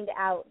 and find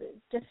out.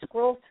 Just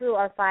scroll through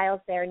our files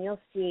there and you'll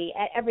see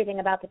everything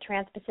about the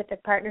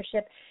Trans-Pacific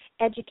Partnership.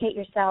 Educate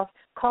yourself,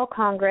 call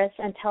Congress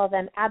and tell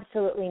them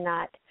absolutely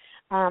not.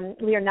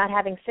 We are not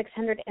having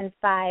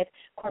 605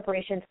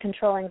 corporations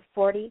controlling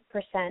 40%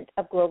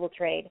 of global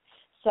trade.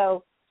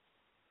 So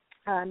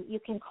you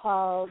can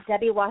call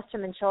Debbie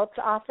Wasserman Schultz's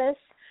office.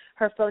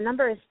 Her phone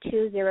number is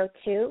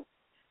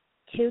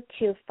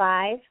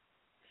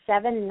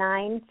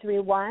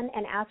 202-225-7931,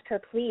 and ask her,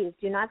 please,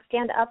 do not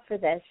stand up for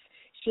this.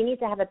 She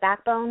needs to have a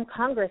backbone.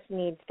 Congress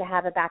needs to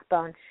have a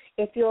backbone.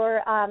 If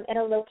you're at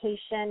a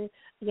location,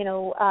 you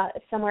know,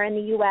 somewhere in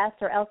the U.S.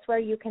 or elsewhere,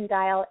 you can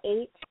dial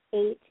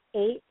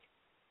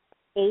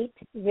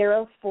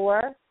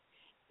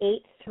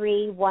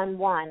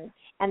 888-804-8311,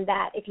 and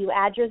that if you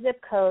add your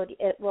zip code,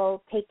 it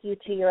will take you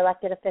to your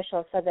elected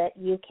official so that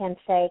you can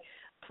say,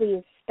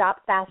 please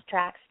stop fast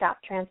track,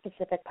 stop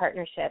Trans-Pacific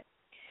Partnership.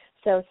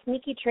 So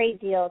sneaky trade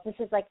deals, this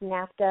is like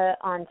NAFTA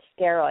on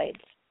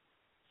steroids.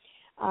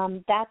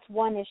 That's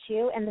one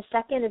issue. And the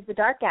second is the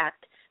DARK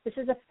Act. This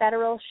is a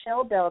federal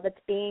shill bill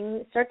that's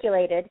being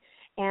circulated.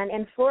 And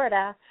in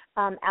Florida,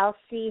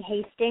 Alcee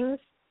Hastings,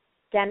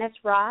 Dennis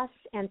Ross,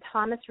 and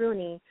Thomas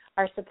Rooney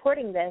are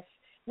supporting this.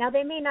 Now,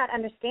 they may not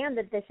understand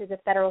that this is a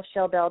federal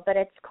shill bill, but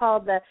it's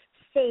called the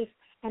Safe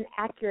and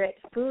Accurate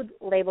Food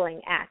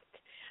Labeling Act.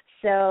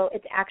 So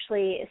it's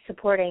actually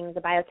supporting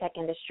the biotech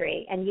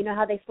industry. And you know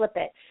how they flip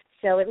it.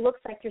 So it looks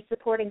like you're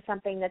supporting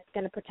something that's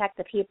going to protect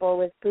the people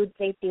with food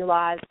safety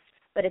laws,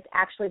 but it's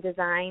actually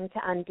designed to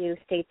undo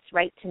states'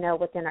 right to know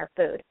what's in our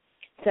food.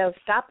 So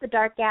Stop the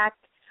Dark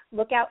Act.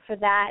 Look out for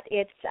that.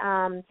 It's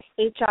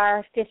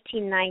H.R.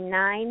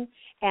 1599,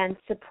 and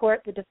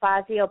support the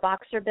DeFazio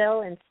Boxer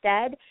bill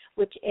instead,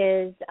 which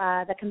is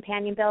the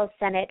companion bill,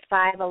 Senate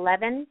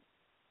 511.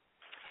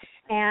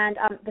 And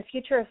the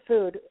future of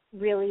food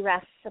really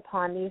rests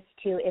upon these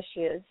two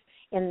issues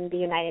in the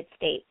United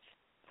States.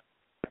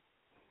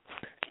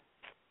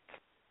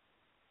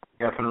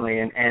 Definitely,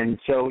 and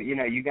so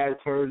you guys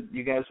heard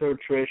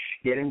Trish.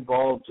 Get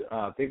involved.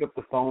 Pick up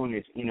the phone.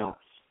 It's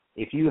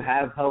if you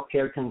have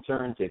healthcare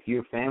concerns, if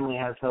your family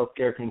has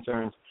healthcare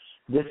concerns,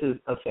 this is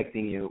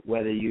affecting you,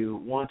 whether you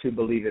want to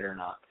believe it or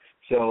not.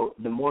 So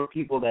the more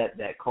people that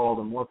call,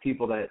 the more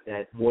people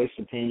that voice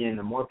opinion,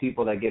 the more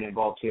people that get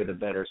involved here, the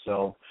better.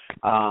 So,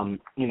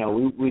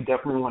 we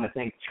definitely want to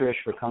thank Trish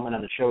for coming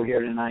on the show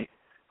here tonight.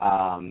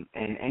 And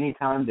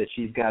anytime that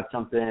she's got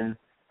something,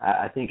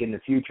 I think in the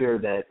future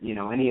that,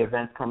 any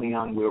events coming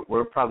on,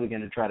 we're probably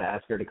going to try to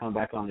ask her to come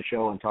back on the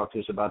show and talk to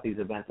us about these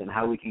events and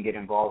how we can get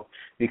involved,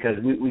 because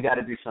we got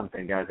to do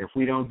something, guys. If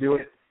we don't do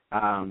it,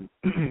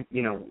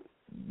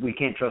 we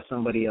can't trust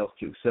somebody else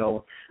to.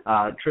 So,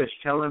 Trish,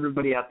 tell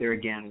everybody out there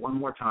again one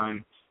more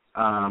time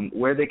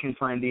where they can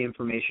find the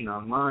information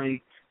online,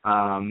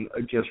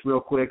 just real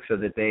quick, so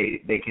that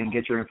they can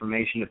get your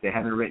information if they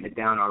haven't written it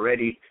down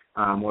already,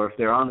 or if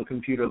they're on the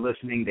computer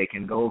listening, they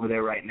can go over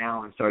there right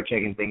now and start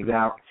checking things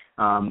out.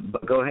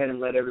 But go ahead and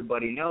let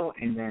everybody know,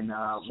 and then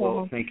Sure.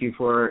 Well, thank you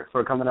for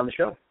coming on the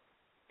show.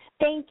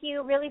 Thank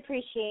you. Really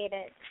appreciate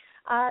it.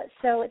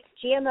 So it's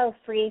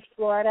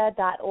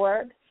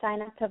gmofreeflorida.org.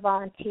 Sign up to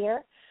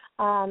volunteer.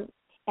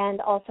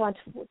 And also on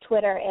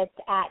Twitter, it's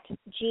at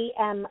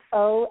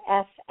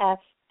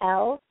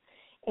GMOFFL.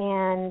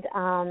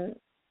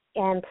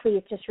 And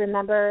please just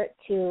remember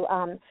to,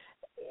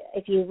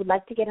 if you would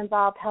like to get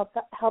involved, help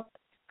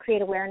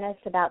create awareness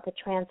about the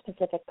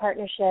Trans-Pacific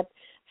Partnership,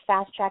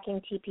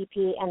 fast-tracking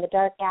TPP, and the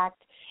DARK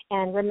Act.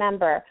 And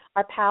remember,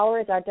 our power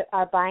is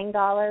our buying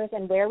dollars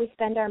and where we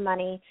spend our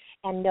money,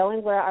 and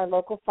knowing where our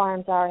local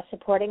farms are,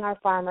 supporting our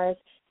farmers,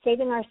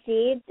 saving our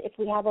seeds if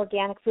we have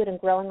organic food, and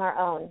growing our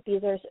own.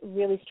 These are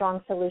really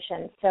strong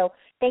solutions. So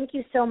thank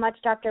you so much,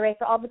 Dr. Ray,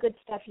 for all the good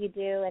stuff you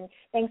do, and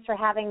thanks for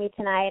having me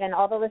tonight, and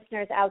all the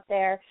listeners out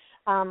there.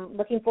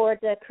 Looking forward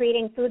to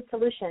creating food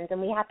solutions,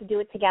 and we have to do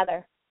it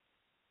together.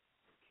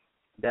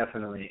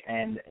 Definitely.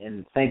 And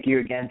thank you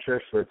again,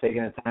 Trish, for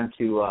taking the time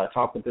to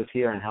talk with us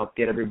here and help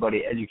get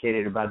everybody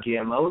educated about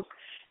GMOs.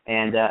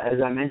 And as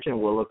I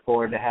mentioned, we'll look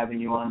forward to having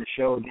you on the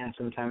show again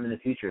sometime in the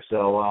future.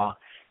 So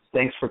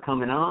thanks for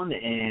coming on.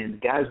 And,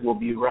 guys, we'll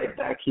be right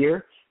back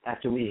here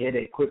after we hit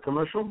a quick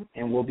commercial,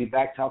 and we'll be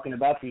back talking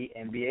about the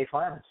NBA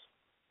Finals.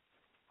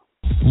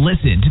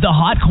 Listen to the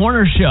Hot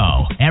Corner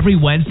Show every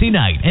Wednesday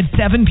night at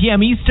 7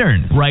 p.m.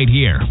 Eastern, right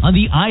here on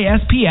the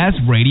ISPS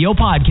Radio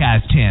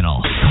Podcast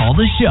channel. Call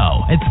the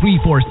show at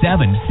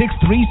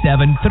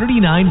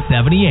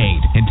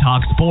 347-637-3978 and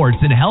talk sports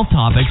and health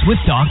topics with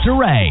Dr.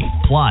 Ray.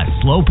 Plus,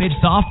 slow pitch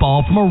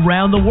softball from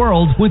around the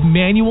world with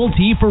Manuel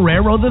T.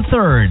 Ferrero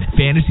III,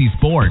 fantasy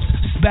sports,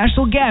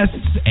 special guests,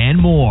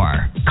 and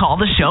more. Call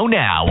the show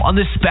now on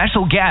the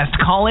special guest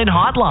call-in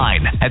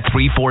hotline at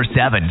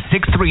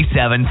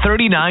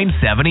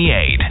 347-637-3978.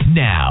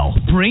 Now,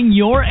 bring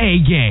your A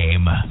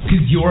game,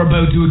 because you're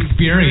about to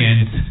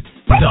experience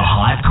the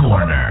Hot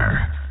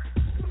Corner.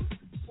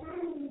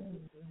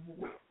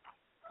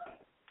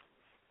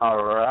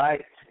 All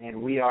right,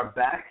 and we are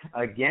back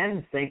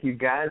again. Thank you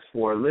guys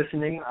for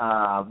listening.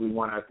 We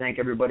want to thank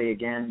everybody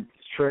again.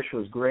 Trish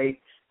was great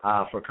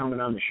for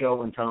coming on the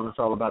show and telling us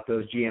all about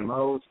those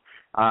GMOs.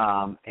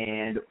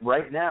 And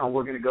right now,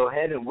 we're going to go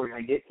ahead and we're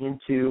going to get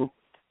into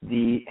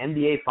the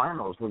NBA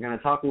Finals. We're going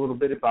to talk a little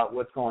bit about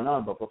what's going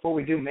on. But before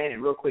we do, Manny,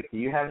 real quick, do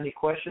you have any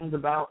questions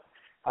about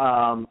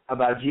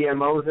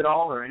GMOs at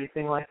all or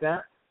anything like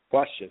that?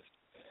 Questions?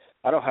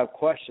 I don't have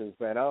questions,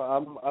 man.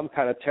 I'm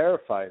kind of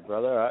terrified,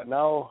 brother.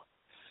 Now,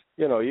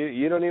 you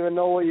don't even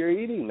know what you're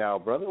eating now,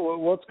 brother.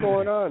 What's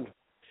going on?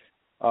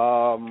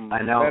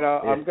 I know. Man,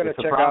 I'm gonna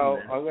check out.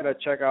 I'm gonna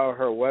check out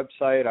her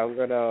website.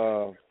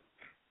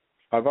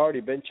 I've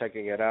already been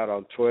checking it out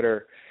on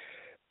Twitter.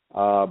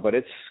 But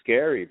it's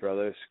scary,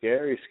 brother.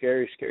 Scary.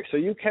 So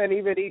you can't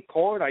even eat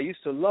corn? I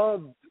used to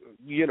love,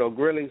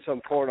 grilling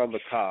some corn on the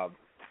cob.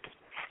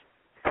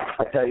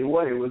 I tell you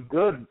what, it was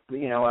good.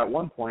 At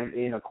one point,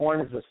 corn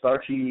is a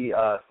starchy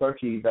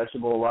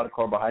vegetable, a lot of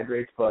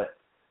carbohydrates. But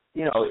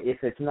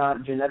if it's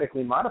not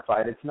genetically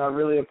modified, it's not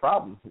really a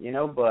problem.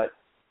 But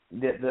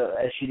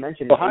as she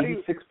mentioned,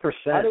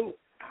 86%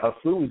 of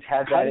foods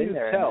have that in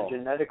there, and they're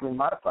genetically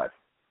modified.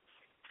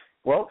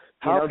 Well,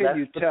 how can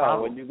you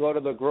tell when you go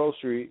to the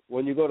grocery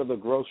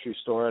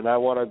store and I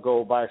want to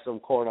go buy some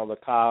corn on the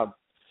cob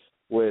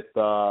with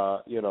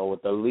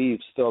with the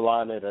leaves still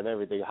on it and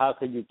everything? How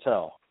can you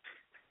tell?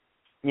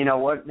 You know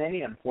what,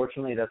 Manny?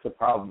 Unfortunately, that's a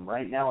problem.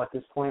 Right now, at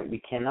this point, we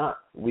cannot.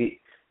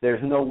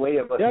 There's no way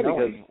of us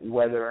knowing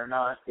whether or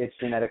not it's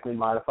genetically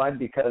modified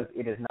because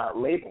it is not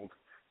labeled.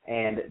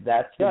 And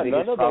that's the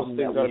biggest problem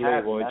that we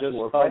have, and that's what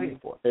we're fighting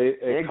for.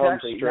 It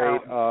comes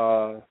straight.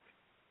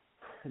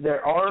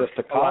 there are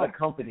just a lot of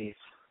companies.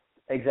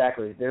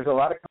 Exactly. There's a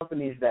lot of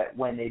companies that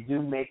when they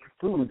do make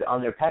food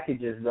on their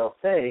packages, they'll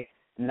say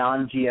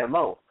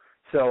non-GMO.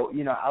 So,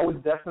 I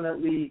would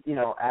definitely,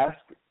 ask,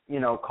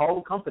 call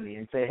the company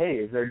and say, hey,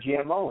 is there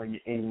GMO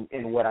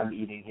in what I'm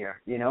eating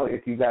here?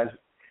 If you guys,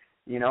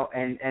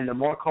 and the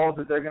more calls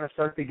that they're going to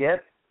start to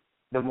get,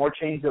 the more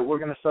change that we're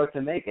going to start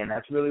to make. And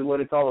that's really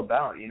what it's all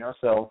about,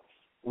 So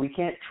we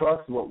can't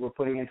trust what we're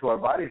putting into our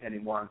bodies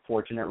anymore,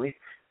 unfortunately.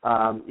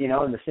 And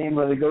the same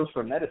really goes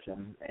for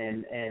medicine.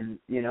 And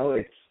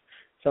it's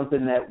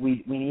something that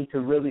we need to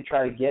really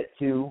try to get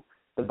to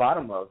the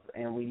bottom of,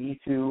 and we need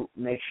to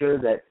make sure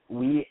that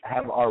we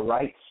have our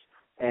rights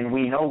and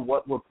we know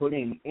what we're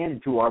putting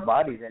into our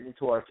bodies and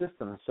into our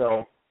systems.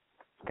 So,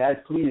 guys,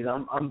 please,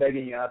 I'm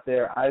begging you out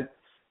there. I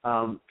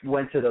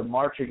went to the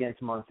March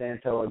Against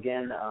Monsanto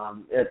again.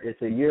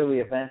 It's a yearly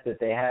event that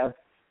they have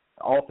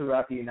all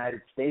throughout the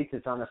United States.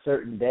 It's on a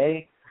certain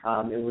day.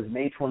 It was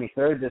May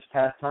 23rd this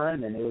past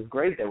time, and it was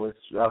great. There was,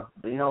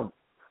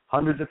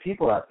 hundreds of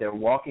people out there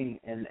walking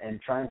and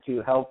trying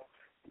to help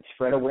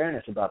spread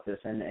awareness about this,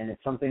 and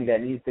it's something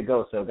that needs to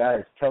go. So,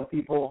 guys, tell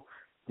people,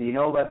 do you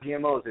know about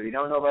GMOs? If you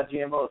don't know about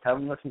GMOs, have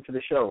them listen to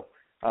the show,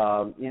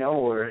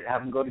 or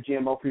have them go to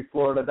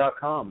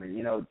GMOfreeFlorida.com,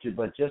 and,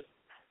 but just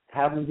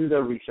have them do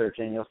their research,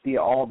 and you'll see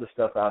all the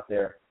stuff out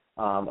there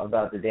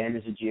about the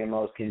damage that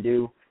GMOs can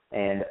do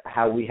and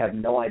how we have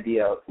no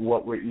idea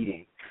what we're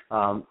eating.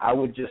 I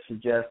would just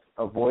suggest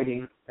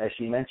avoiding, as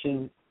she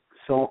mentioned,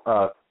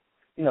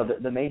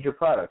 the major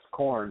products,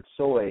 corn,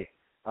 soy,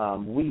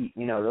 wheat,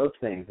 those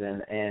things,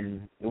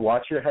 and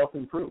watch your health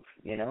improve.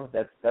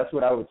 That's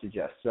what I would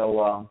suggest.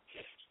 So,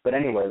 but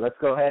anyway, let's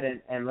go ahead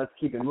and let's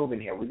keep it moving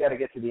here. We got to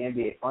get to the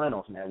NBA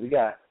Finals, man. We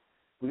got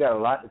a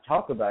lot to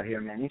talk about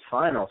here, man. These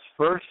finals,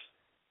 first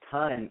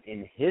time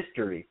in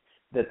history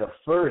that the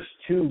first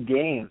two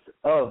games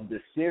of the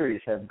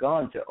series have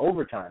gone to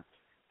overtime.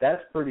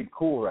 That's pretty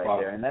cool right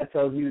there, and that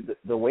tells you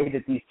the way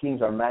that these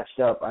teams are matched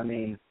up. I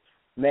mean,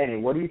 Manny,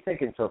 what are you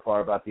thinking so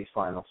far about these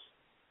finals?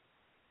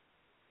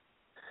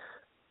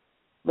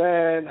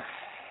 Man,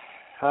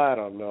 I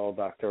don't know,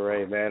 Dr.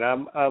 Ray, man.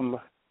 I'm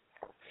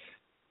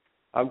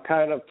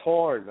kind of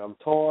torn. I'm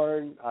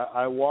torn.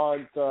 I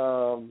want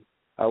the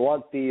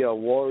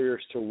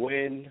Warriors to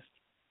win.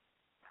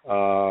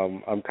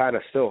 I'm kind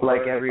of still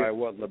hurt by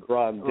what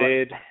LeBron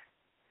did.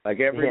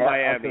 Like every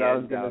Miami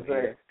ends out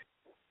here.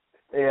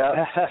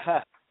 Yeah.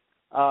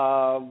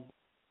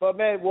 But,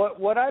 man,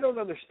 what I don't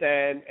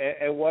understand,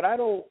 and what I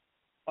don't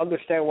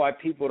understand why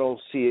people don't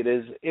see it,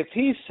 is if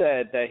he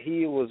said that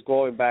he was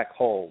going back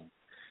home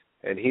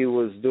and he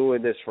was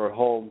doing this for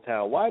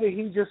hometown, why did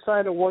he just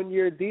sign a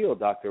one-year deal,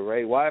 Dr.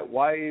 Ray?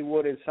 Why he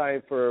wouldn't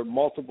sign for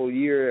multiple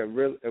years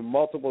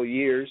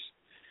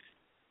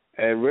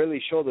and really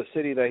show the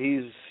city that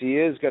he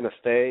is going to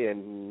stay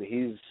and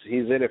he's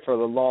in it for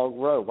the long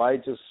run? Why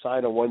just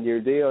sign a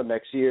one-year deal?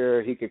 Next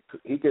year he could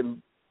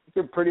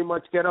pretty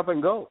much get up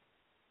and go.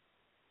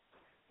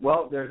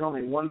 Well, there's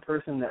only one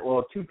person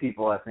two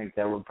people I think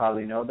that would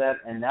probably know that,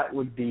 and that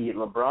would be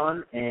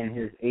LeBron and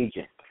his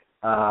agent.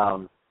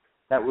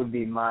 That would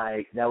be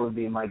my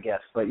guess.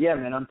 But yeah,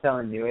 man, I'm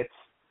telling you, it's.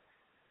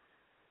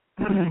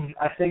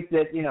 I think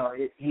that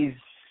he's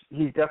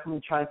definitely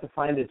trying to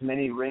find as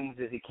many rings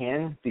as he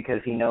can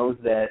because he knows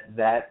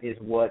that is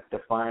what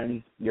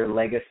defines your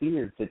legacy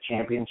is the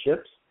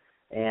championships,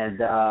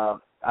 and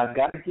I've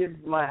got to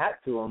give my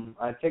hat to him.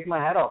 I take my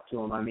hat off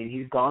to him. I mean,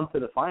 he's gone to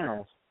the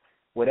finals.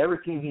 Whatever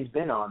team he's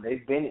been on,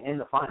 they've been in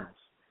the finals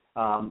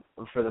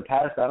for the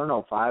past,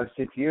 5-6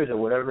 years or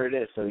whatever it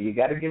is. So you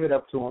got to give it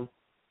up to him,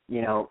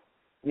 And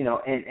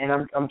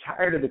I'm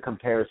tired of the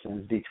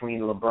comparisons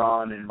between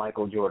LeBron and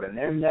Michael Jordan.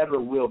 There never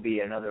will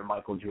be another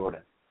Michael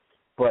Jordan,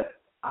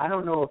 but I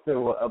don't know if there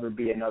will ever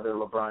be another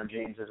LeBron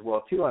James as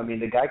well too. I mean,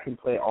 the guy can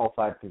play all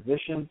five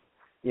positions.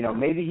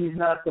 Maybe he's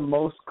not the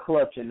most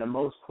clutch in the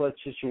most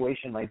clutch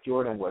situation like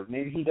Jordan was.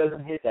 Maybe he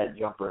doesn't hit that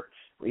jumper,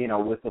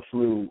 with the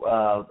flu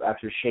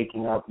after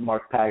shaking up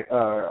what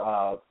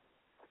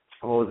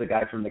was the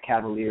guy from the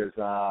Cavaliers?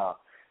 Oh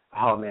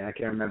man, I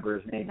can't remember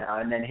his name now.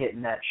 And then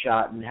hitting that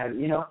shot and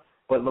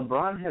but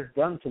LeBron has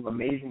done some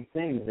amazing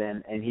things,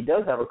 and he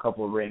does have a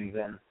couple of rings.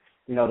 And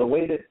the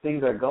way that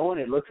things are going,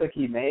 it looks like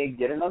he may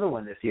get another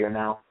one this year.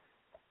 Now,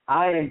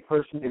 I am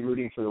personally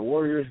rooting for the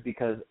Warriors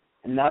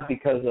not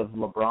because of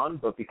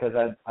LeBron, but because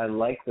I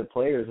like the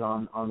players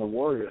on the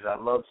Warriors. I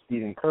love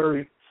Stephen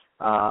Curry.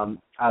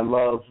 I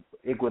love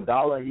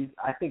Iguodala.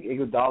 I think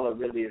Iguodala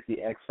really is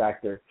the X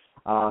factor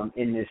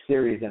in this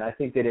series, and I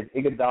think that if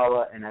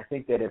Iguodala and I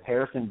think that if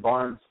Harrison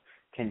Barnes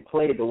can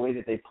play the way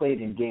that they played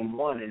in Game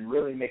 1 and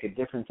really make a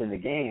difference in the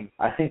game,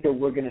 I think that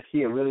we're going to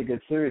see a really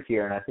good series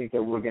here, and I think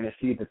that we're going to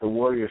see that the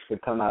Warriors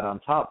could come out on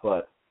top.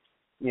 But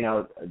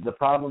the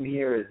problem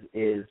here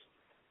is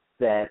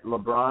that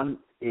LeBron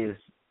is.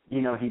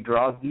 He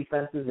draws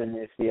defenses, and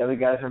if the other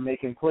guys are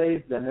making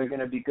plays, then they're going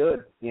to be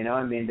good.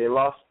 I mean, they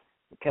lost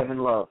Kevin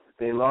Love.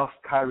 They lost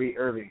Kyrie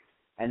Irving,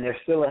 and they're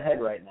still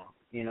ahead right now.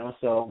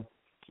 So,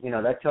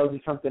 that tells you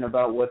something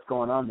about what's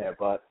going on there.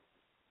 But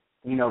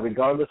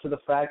regardless of the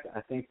fact,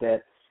 I think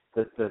that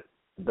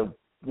the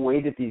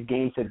way that these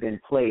games have been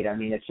played, I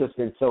mean, it's just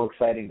been so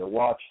exciting to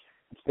watch.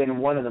 It's been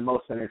one of the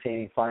most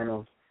entertaining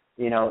finals,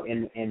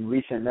 in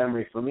recent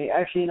memory for me.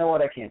 Actually, you know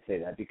what? I can't say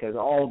that because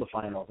all the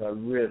finals are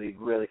really,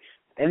 really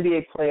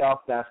NBA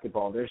playoff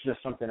basketball. There's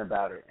just something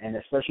about it, and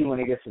especially when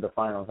it gets to the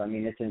finals, I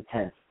mean, it's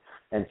intense.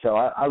 And so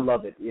I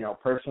love it.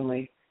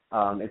 Personally,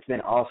 it's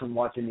been awesome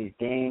watching these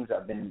games.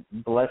 I've been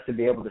blessed to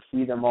be able to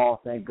see them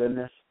all. Thank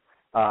goodness.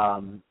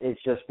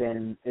 It's just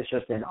been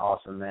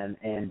awesome, man.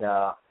 And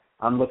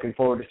I'm looking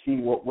forward to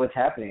see what's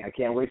happening. I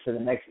can't wait for the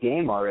next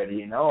game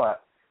already.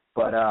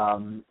 But what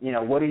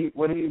are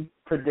you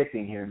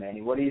predicting here,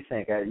 Manny? What do you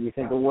think? You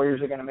think the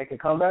Warriors are going to make a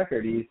comeback,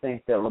 or do you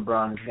think that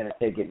LeBron is going to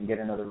take it and get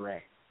another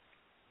ring?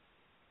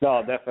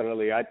 No,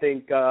 definitely. I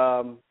think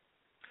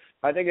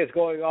it's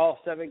going all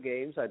 7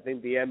 games. I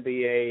think the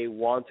NBA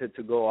wanted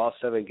to go all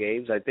 7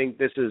 games. I think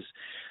this is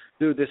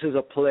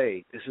a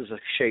play. This is a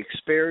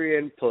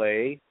Shakespearean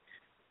play.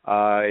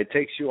 It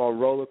takes you on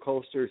roller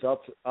coasters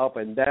up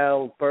and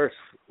down. First,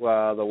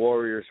 the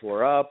Warriors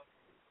were up.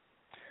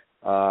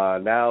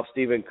 Now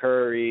Stephen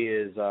Curry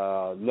is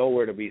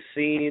nowhere to be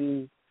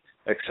seen,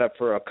 except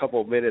for a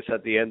couple of minutes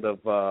at the end of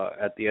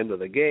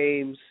the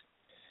games.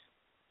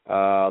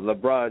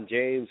 LeBron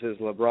James is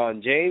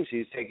LeBron James.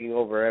 He's taking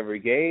over every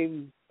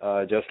game,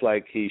 just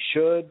like he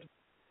should.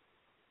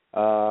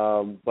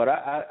 But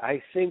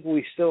I think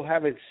we still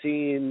haven't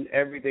seen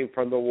everything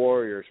from the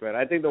Warriors, man.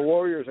 I think the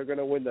Warriors are going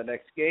to win the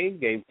next game,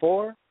 Game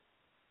 4.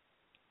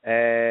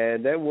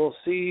 And then we'll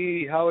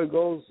see how it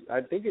goes.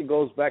 I think it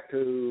goes back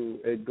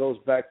to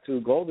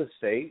Golden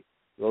State.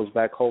 It goes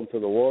back home to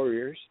the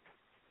Warriors.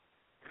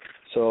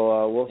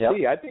 So we'll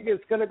see. I think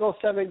it's going to go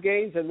 7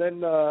 games, and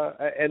then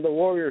and the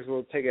Warriors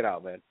will take it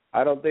out, man.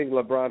 I don't think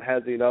LeBron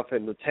has enough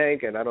in the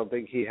tank, and I don't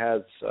think he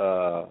has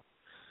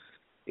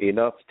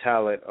enough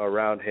talent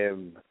around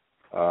him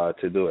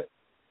to do it.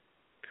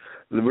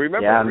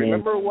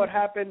 Remember what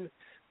happened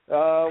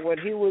when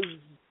he was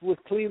with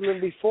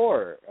Cleveland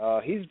before.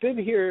 He's been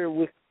here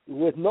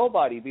with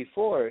nobody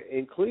before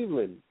in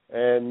Cleveland,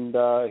 and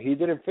he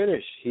didn't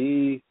finish.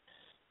 He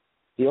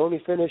only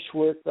finished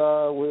with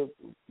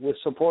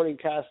supporting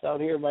cast down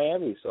here in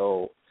Miami.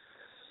 So,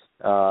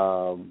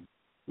 and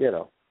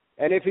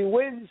if he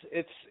wins,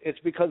 it's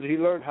because he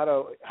learned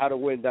how to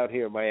win down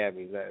here in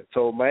Miami.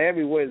 So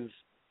Miami wins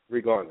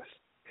regardless.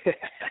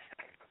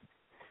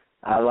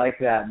 I like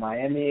that.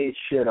 Miami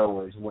should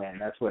always win.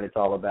 That's what it's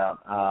all about.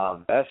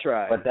 That's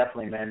right. But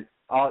definitely, man,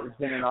 it's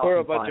been an awesome We're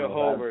a bunch of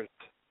homers.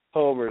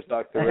 Homers,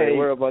 Dr. Ray.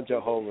 We're a bunch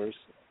of homers.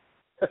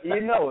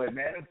 You know it,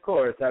 man. Of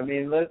course. I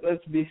mean,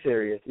 let's be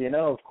serious.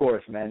 Of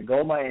course, man.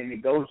 Go Miami.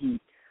 Go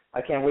Heat.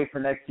 I can't wait for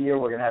next year.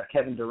 We're gonna have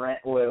Kevin Durant.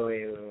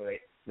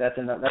 Wait. That's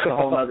a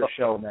whole other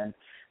show, man.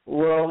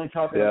 We're only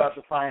talking about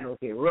the finals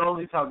here. We're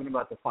only talking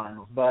about the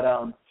finals. But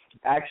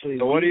actually,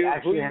 so who are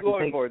you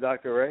going for,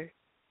 Dr. Ray?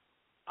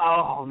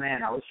 Oh,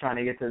 man, I was trying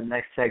to get to the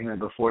next segment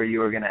before you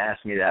were going to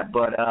ask me that.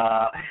 But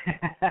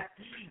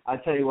I'll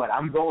tell you what,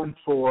 I'm going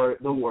for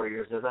the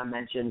Warriors, as I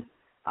mentioned.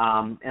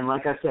 And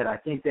like I said, I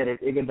think that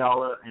if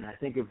Iguodala and I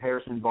think if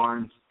Harrison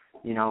Barnes,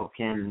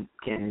 can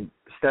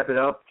step it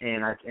up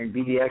and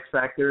be the X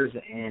factors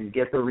and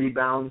get the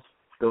rebounds,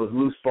 those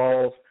loose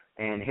balls,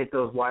 and hit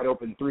those wide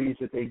open threes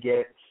that they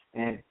get,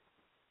 and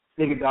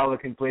Iguodala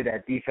can play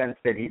that defense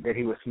that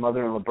he was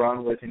smothering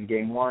LeBron with in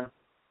Game 1.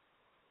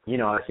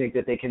 I think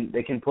that they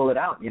can pull it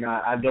out.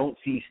 I don't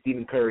see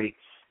Stephen Curry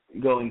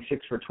going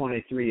 6 for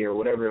 23 or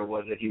whatever it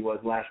was that he was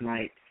last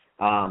night.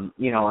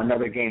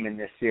 Another game in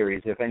this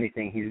series. If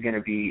anything, he's going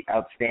to be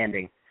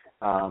outstanding.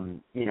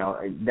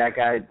 That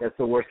guy, that's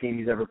the worst game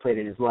he's ever played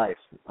in his life.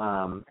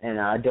 And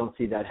I don't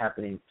see that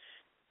happening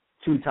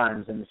 2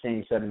 times in the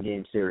same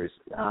 7-game series.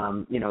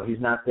 He's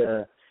not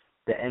the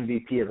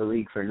MVP of the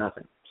league for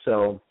nothing.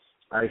 So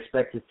I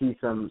expect to see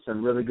some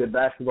really good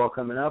basketball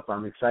coming up.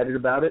 I'm excited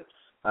about it.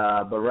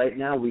 But right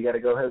now, we got to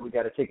go ahead. We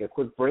got to take a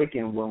quick break,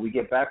 and when we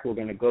get back, we're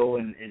going to go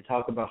and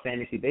talk about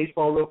fantasy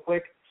baseball real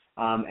quick,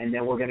 and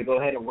then we're going to go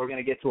ahead and we're going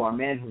to get to our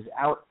man who's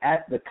out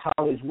at the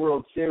College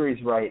World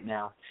Series right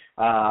now,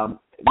 Mr.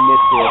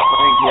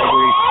 Frank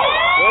Gregory.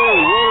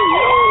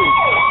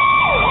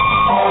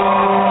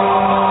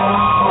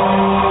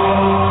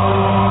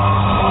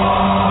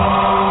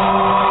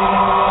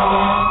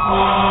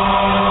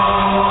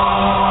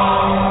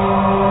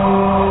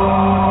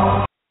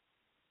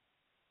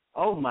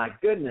 Oh, my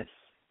goodness.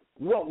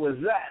 What was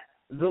that?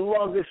 The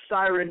longest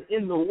siren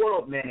in the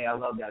world. Man, I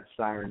love that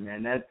siren,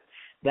 man.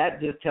 That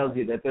just tells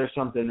you that there's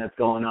something that's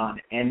going on,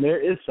 and there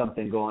is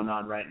something going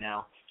on right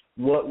now.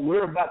 What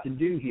we're about to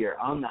do here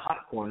on the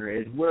Hot Corner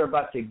is we're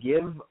about to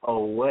give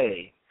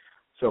away.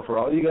 So for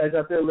all you guys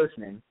out there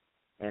listening,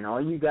 and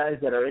all you guys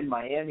that are in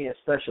Miami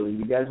especially,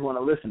 you guys want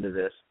to listen to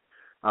this,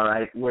 all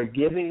right, we're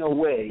giving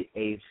away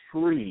a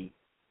free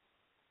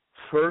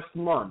first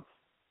month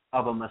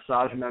of a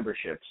massage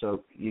membership.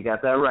 So you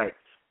got that right.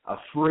 A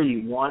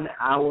free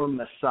 1-hour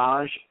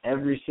massage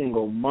every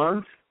single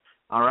month.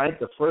 All right,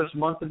 the first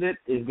month of it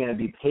is going to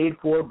be paid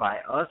for by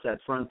us at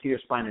Frontier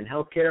Spine and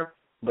Healthcare.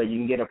 but you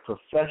can get a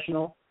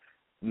professional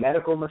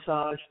medical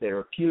massage,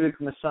 therapeutic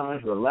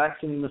massage,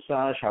 relaxing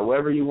massage,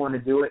 however you want to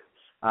do it.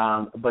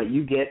 But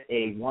you get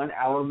a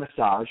 1-hour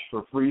massage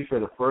for free for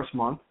the first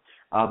month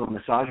of a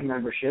massage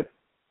membership.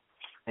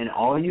 And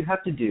all you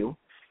have to do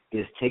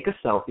is take a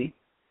selfie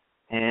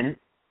and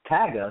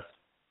tag us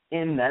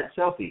in that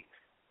selfie.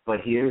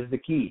 But here's the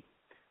key.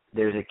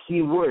 There's a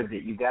key word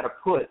that you got to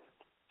put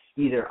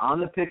either on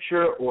the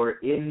picture or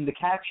in the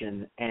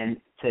caption. And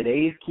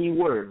today's key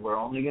word, we're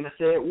only going to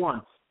say it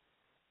once.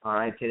 All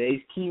right,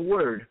 today's key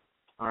word.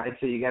 All right,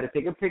 so you got to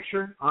take a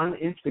picture on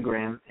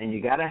Instagram and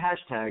you got to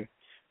hashtag,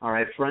 all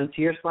right,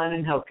 Frontier Spine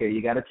and Healthcare.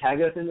 You got to tag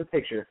us in the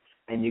picture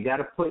and you got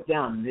to put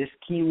down this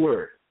key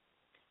word,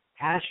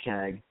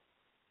 hashtag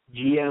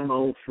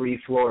GMO-free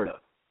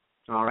Florida.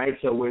 All right,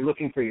 so we're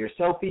looking for your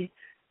selfie,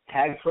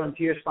 tag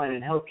Frontier Spine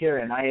and Healthcare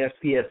and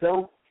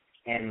ISPSO,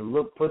 and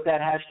put that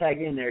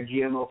hashtag in there,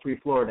 GMO-free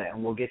Florida,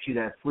 and we'll get you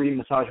that free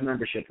massage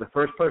membership. The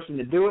first person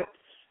to do it,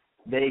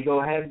 they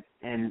go ahead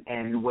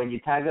and when you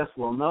tag us,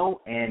 we'll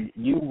know, and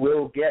you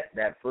will get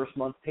that first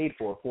month paid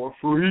for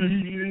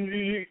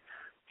free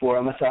for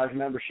a massage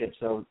membership.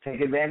 So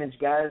take advantage,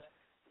 guys,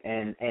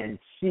 and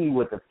see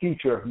what the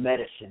future of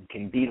medicine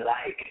can be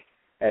like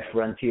at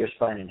Frontier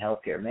Spine and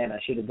Healthcare. Man, I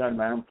should have done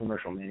my own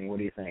commercial, Manny. What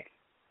do you think?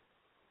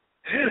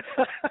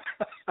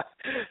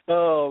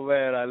 Oh,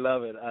 man, I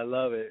love it. I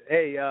love it.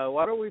 Hey,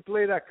 why don't we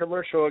play that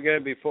commercial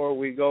again before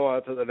we go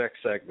on to the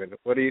next segment?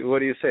 What do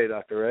you say,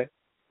 Dr. Ray?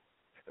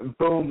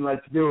 Boom,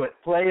 let's do it.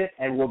 Play it,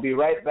 and we'll be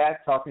right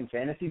back talking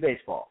fantasy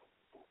baseball.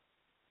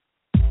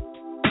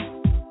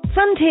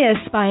 Frontier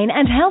Spine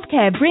and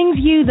Healthcare brings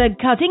you the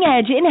cutting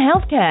edge in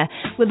healthcare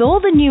with all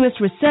the newest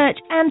research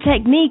and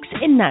techniques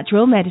in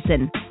natural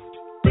medicine.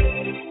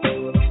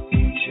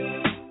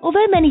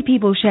 Although many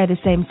people share the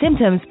same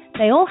symptoms,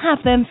 they all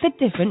have them for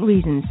different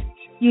reasons.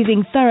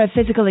 Using thorough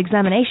physical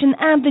examination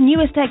and the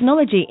newest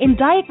technology in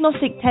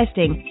diagnostic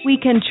testing, we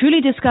can truly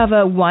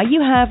discover why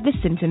you have the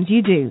symptoms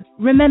you do.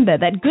 Remember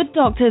that good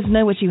doctors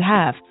know what you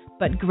have,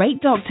 but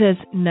great doctors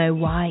know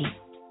why.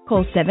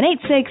 Call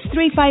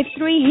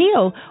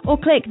 786-353-HEAL or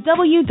click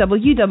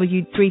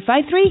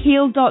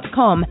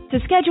www.353heal.com to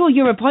schedule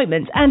your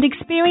appointment and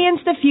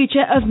experience the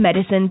future of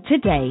medicine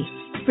today.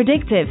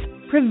 Predictive,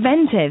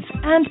 preventive,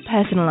 and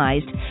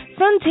personalized.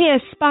 Frontier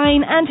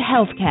Spine and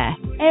Healthcare.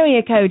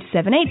 Area code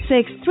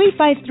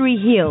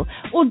 786-353-HEAL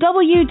or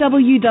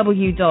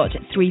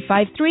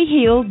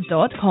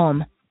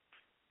www.353heal.com.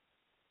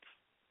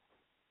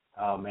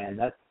 Oh, man,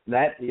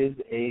 that is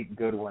a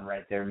good one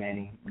right there,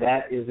 Manny.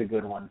 That is a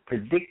good one.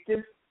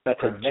 Predictive,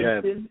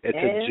 preventive, it's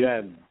a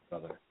gem,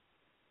 brother.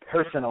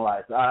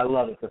 Personalized. I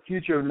love it. The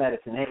future of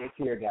medicine. Hey, it's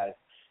here, guys.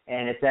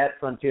 And it's at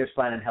Frontier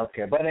Spine and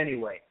Healthcare. But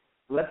anyway,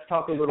 let's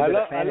talk a little bit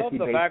of fantasy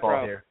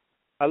baseball here.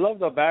 I love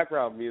the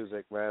background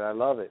music, man. I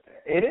love it.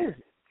 It is.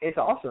 It's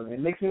awesome.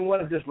 It makes me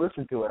want to just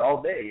listen to it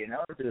all day, you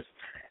know? Just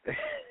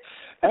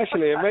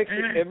Actually, it makes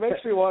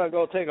me want to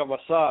go take a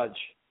massage.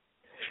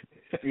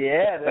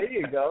 Yeah, there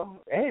you go.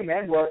 Hey,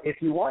 man, well,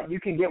 if you want, you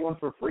can get one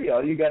for free.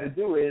 All you got to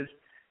do is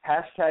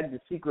hashtag the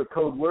secret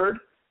code word.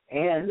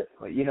 And,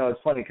 you know,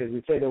 it's funny because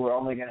we say that we're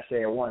only going to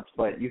say it once,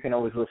 but you can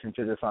always listen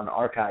to this on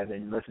archive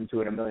and listen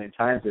to it a million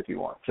times if you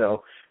want.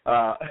 So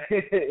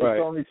it's right.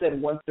 Only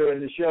said once during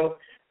the show,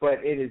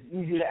 but it is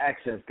easy to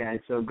access, guys.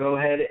 So go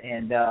ahead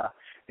and,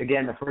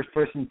 again, the first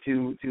person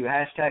to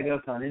hashtag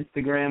us on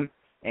Instagram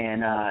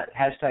and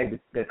hashtag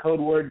the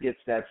code word gets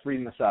that free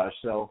massage.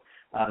 So,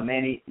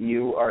 Manny,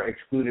 you are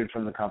excluded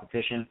from the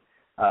competition.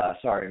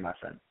 Sorry, my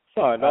friend.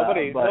 Oh,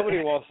 nobody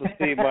wants to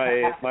see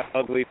my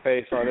ugly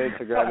face on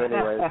Instagram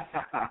anyway.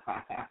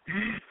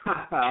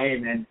 Hey,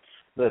 man,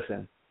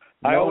 listen.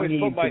 I always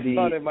put my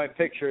son in my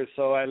pictures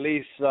so at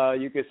least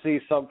you can see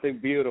something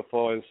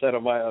beautiful instead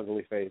of my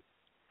ugly face.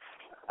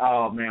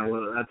 Oh, man,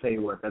 well, I'll tell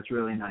you what, that's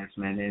really nice,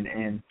 man.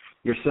 And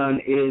your son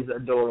is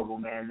adorable,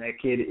 man. That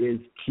kid is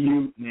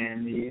cute,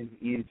 man.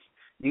 He's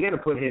you got to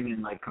put him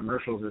in, like,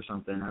 commercials or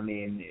something. I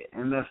mean,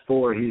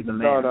 MS4, he's the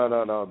man.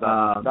 No.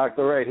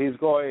 Dr. Ray, he's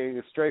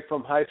going straight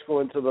from high school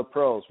into the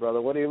pros,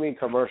 brother. What do you mean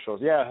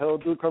commercials? Yeah, he'll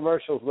do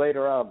commercials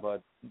later on,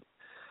 but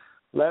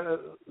let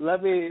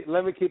me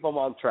keep him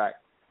on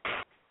track.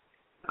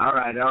 All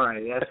right.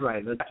 That's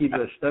right. Let's keep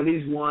the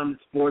studies 1,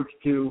 sports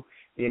 2.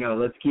 You know,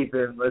 let's keep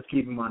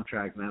him on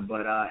track, man.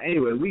 But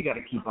anyway, we got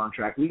to keep on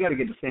track. We got to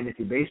get to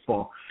fantasy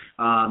baseball.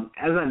 As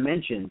I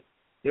mentioned,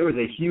 there was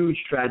a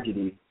huge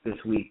tragedy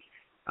this week.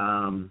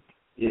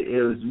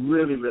 It was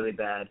really, really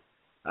bad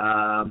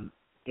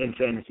in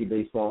fantasy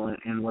baseball,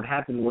 and what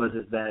happened was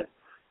that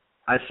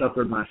I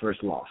suffered my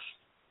first loss.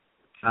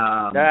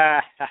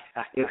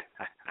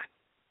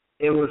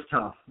 It was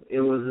tough.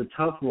 It was a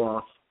tough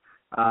loss,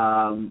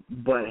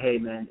 but hey,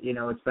 man, you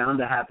know, it's bound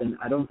to happen.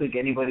 I don't think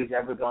anybody's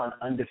ever gone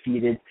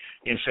undefeated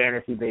in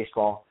fantasy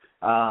baseball,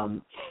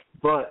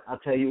 but I'll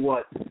tell you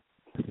what.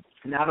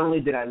 Not only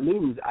did I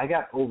lose, I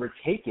got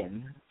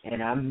overtaken,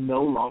 and I'm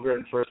no longer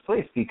in first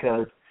place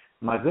because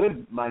my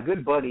good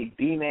buddy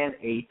B-Man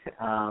 8,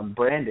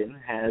 Brandon,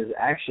 has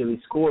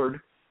actually scored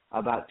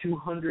about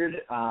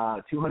 200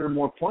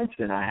 more points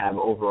than I have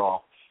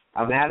overall.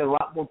 I've had a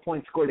lot more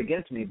points scored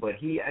against me, but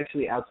he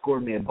actually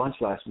outscored me a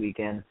bunch last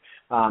weekend.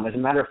 As a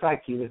matter of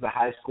fact, he was the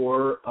high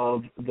scorer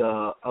of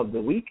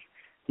the week.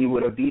 He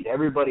would have beat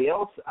everybody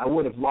else. I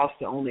would have lost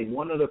to only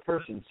one other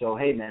person. So,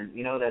 hey, man,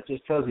 that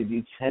just tells you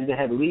these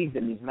head-to-head leagues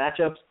and these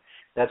matchups,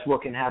 that's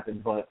what can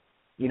happen. But,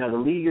 the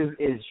league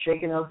is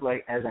shaking up,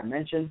 like as I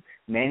mentioned.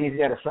 Manny's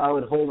got a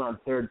solid hold on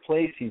third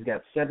place. He's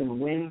got 7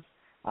 wins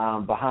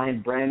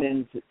behind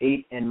Brandon's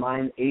 8 and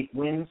mine 8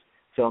 wins.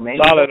 So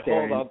Manny's solid up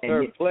there hold on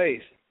third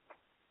place.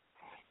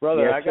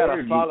 Brother, yes, I got sir.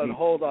 a solid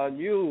hold on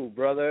you,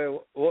 brother.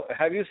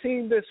 Have you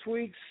seen this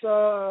week's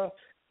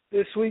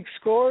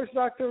scores,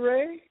 Dr.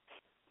 Ray?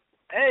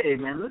 Hey,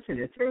 man, listen,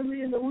 it's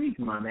early in the week,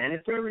 my man.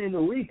 It's early in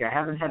the week. I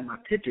haven't had my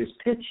pitchers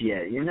pitch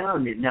yet, No,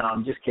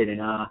 I'm just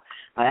kidding. I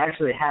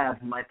actually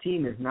have. My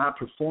team is not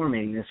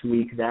performing this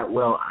week that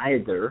well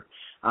either.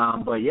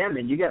 But, yeah,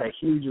 man, you got a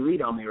huge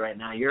lead on me right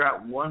now. You're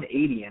at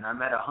 180, and I'm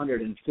at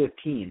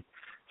 115.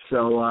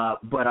 So,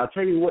 but I'll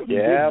tell you what you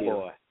did do. Yeah,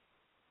 boy.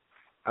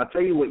 I'll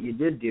tell you what you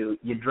did do.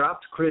 You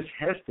dropped Chris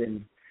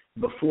Heston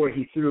before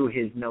he threw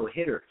his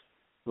no-hitter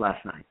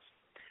last night.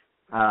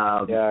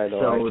 I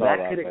know. So that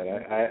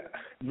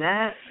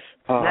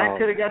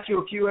could have got you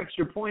a few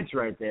extra points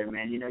right there,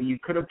 man. You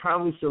could have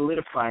probably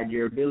solidified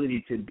your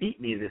ability to beat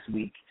me this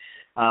week.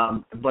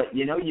 But,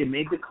 you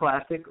made the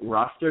classic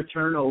roster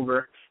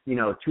turnover,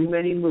 too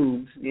many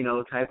moves,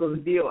 type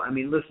of deal. I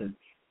mean, listen,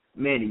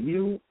 Manny,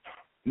 you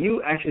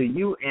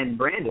and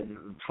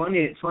Brandon,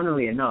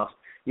 funnily enough,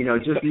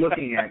 just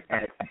looking at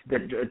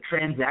the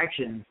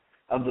transactions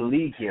of the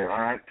league here,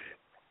 all right?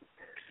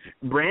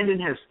 Brandon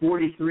has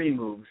 43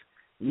 moves.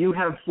 You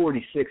have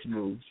 46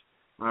 moves,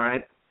 all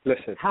right?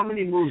 Listen. How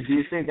many moves do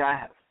you think I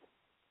have?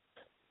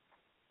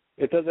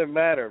 It doesn't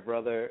matter,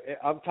 brother.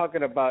 I'm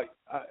talking about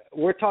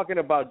we're talking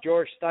about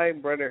George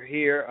Steinbrenner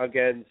here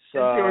against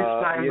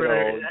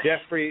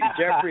Jeffrey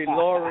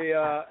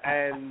Loria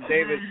and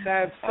David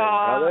Sampson,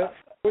 brother.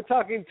 We're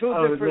talking two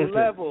different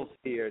levels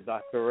here,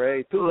 Dr.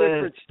 Ray. Two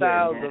different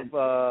styles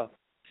of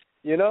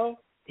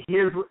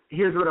Here's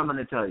what I'm going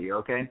to tell you,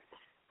 okay?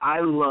 I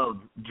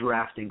love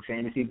drafting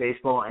fantasy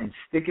baseball and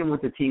sticking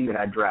with the team that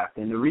I draft.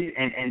 And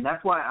and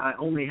that's why I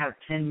only have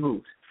 10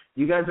 moves.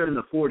 You guys are in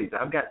the 40s.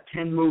 I've got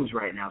 10 moves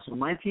right now. So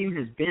my team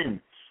has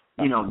been,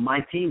 my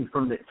team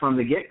from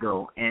the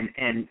get-go.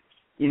 And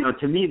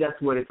to me,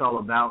 that's what it's all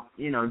about.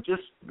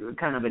 Just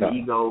kind of an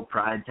ego,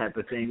 pride type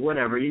of thing,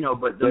 whatever.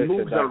 But the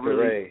moves are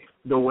really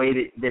the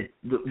way that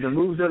the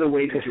moves are the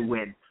way that you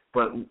win.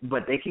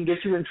 But they can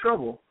get you in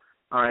trouble.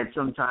 All right,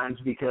 sometimes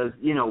because,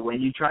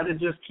 when you try to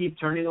just keep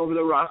turning over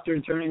the roster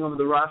and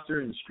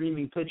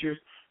streaming pitchers,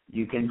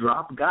 you can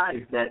drop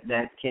guys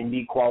that can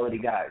be quality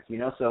guys,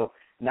 So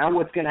now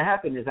what's going to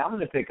happen is I'm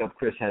going to pick up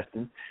Chris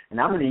Heston, and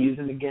I'm going to use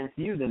him against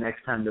you the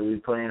next time that we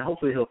play, and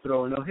hopefully he'll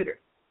throw a no-hitter.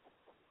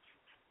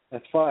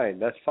 That's fine,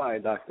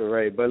 Dr.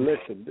 Ray. But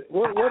listen,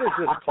 what is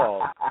this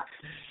called?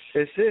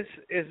 Is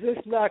this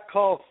not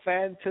called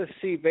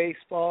fantasy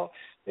baseball?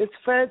 It's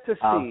fantasy.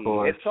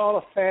 It's all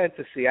a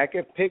fantasy. I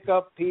can pick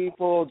up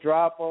people,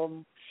 drop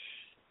them.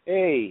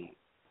 Hey,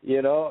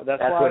 that's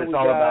why what it's we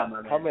all got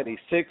about, how many?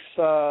 6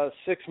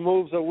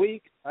 moves a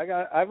week.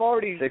 I've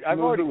already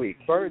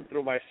burned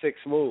through my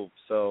 6 moves.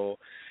 So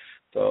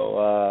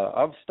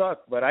I'm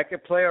stuck, but I can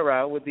play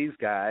around with these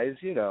guys.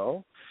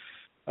 That's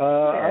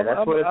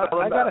what it's all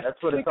about. I got a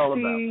That's what it's all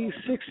about.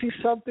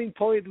 60-something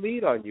point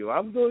lead on you.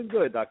 I'm doing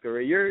good, Dr.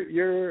 Ray.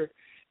 You're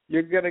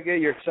gonna get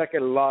your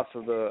second loss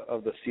of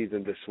the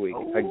season this week.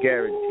 I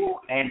guarantee.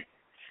 And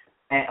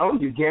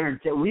you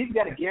guarantee? We've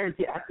got a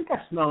guarantee. I think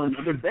I smell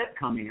another bet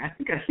coming. I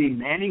think I see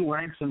Manny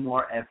wearing some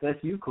more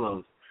FSU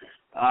clothes.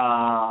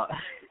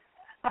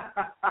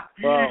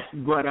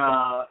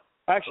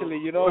 Actually,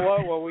 you know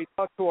what? When we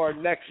talk to our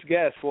next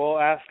guest, we'll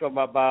ask them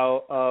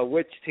about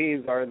which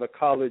teams are in the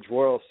College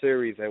World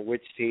Series and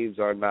which teams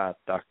are not,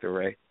 Dr.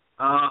 Ray.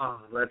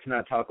 Oh, let's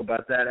not talk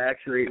about that,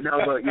 actually.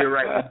 No, but you're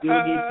right.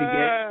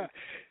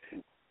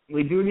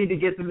 We do need to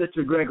get to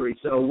Mr. Gregory.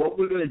 So what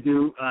we're going to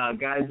do,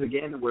 guys,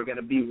 again, we're going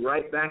to be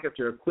right back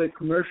after a quick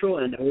commercial,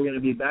 and we're going to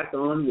be back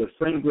on with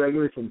Frank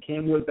Gregory from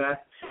Camwood Bass,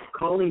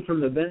 calling from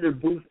the vendor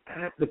booth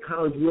at the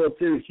College World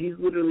Series. He's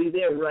literally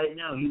there right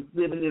now. He's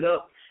living it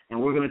up.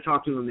 And we're going to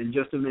talk to him in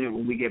just a minute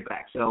when we get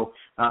back. So,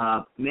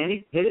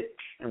 Manny, hit it,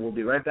 and we'll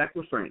be right back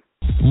with Frank.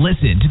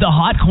 Listen to the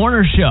Hot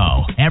Corner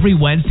Show every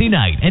Wednesday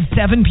night at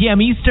 7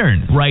 p.m.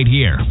 Eastern, right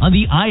here on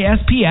the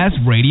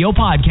ISPS Radio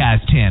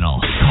Podcast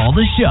channel. Call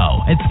the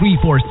show at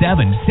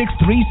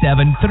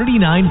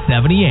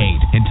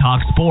 347-637-3978 and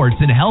talk sports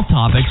and health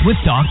topics with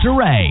Dr.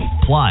 Ray.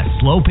 Plus,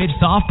 slow pitch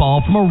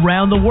softball from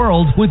around the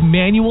world with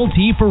Manuel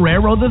T.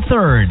 Ferrero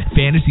III,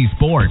 fantasy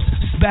sports,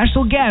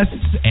 special guests,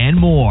 and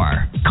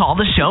more. Call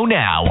the show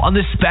now on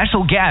the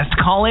special guest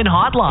call-in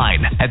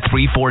hotline at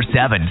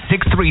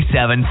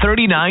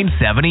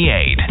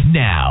 347-637-3978.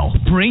 Now,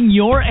 bring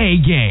your A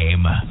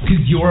game,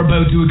 because you're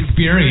about to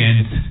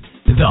experience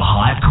the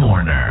Hot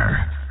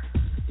Corner.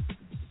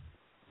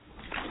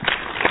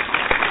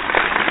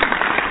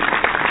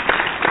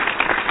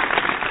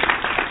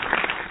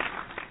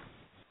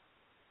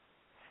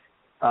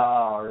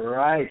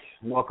 right.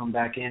 Welcome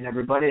back in,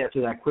 everybody.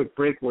 After that quick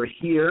break, we're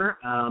here,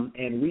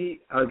 and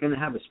we are going to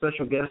have a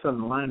special guest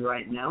on the line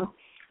right now,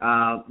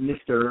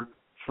 Mr.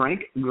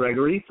 Frank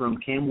Gregory from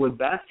Camwood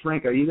Bats.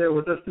 Frank, are you there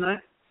with us tonight?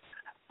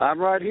 I'm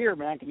right here,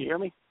 man. Can you hear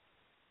me?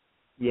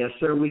 Yes,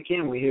 sir, we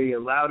can. We hear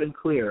you loud and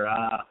clear.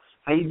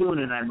 How you doing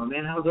tonight, my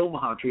man? How's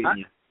Omaha treating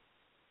you?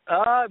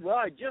 Well,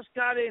 I just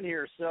got in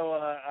here, so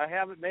I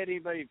haven't made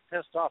anybody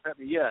pissed off at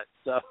me yet,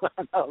 so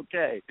I'm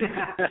okay.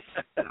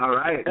 All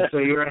right. So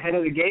you're ahead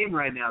of the game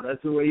right now.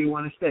 That's the way you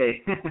want to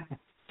stay.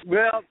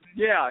 Well,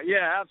 yeah,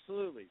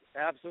 absolutely.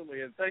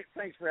 And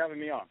thanks for having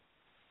me on.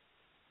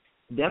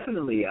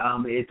 Definitely.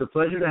 It's a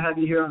pleasure to have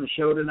you here on the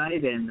show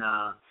tonight, and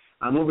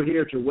I'm over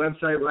here at your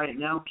website right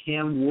now,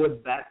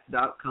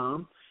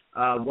 camwoodbats.com.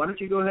 Why don't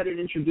you go ahead and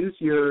introduce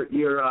your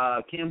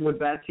Camwood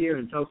Bats here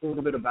and tell us a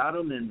little bit about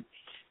them and,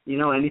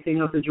 anything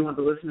else that you want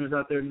the listeners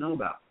out there to know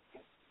about?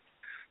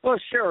 Well,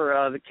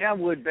 sure. The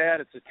Camwood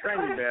Bat, it's a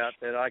training bat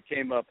that I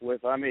came up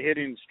with. I'm a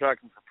hitting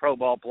instructor for pro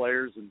ball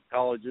players and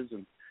colleges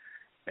and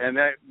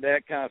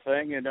that kind of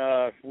thing. And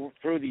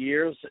through the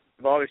years,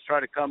 I've always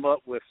tried to come up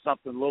with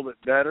something a little bit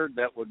better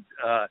that would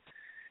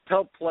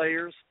help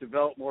players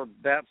develop more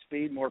bat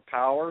speed, more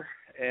power.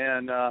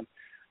 And I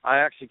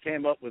actually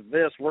came up with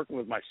this working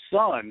with my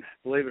son,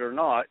 believe it or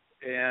not.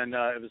 And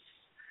it was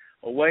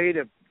a way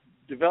to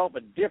develop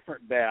a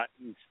different bat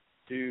and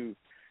to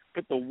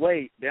put the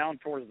weight down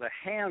towards the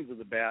hands of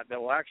the bat that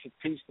will actually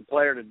teach the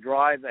player to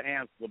drive the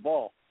hands to the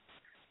ball.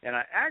 And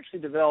I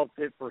actually developed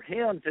it for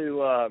him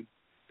to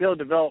be able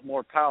to develop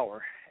more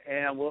power.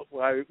 And what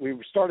we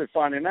started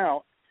finding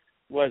out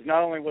was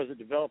not only was it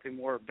developing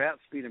more bat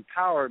speed and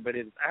power, but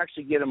it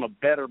actually get him a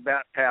better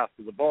bat path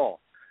to the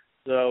ball.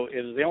 So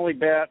it is the only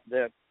bat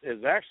that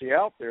is actually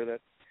out there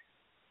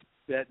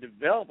that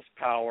develops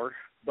power,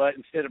 but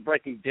instead of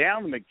breaking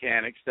down the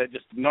mechanics that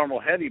just a normal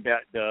heavy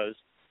bat does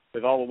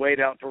with all the weight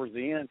out towards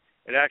the end,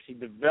 it actually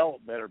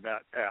developed better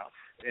bat path.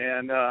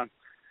 And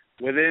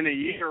within a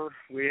year,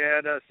 we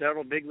had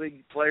several big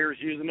league players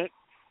using it.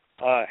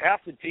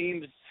 Half the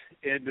teams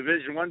in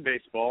Division I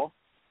baseball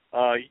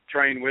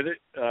train with it,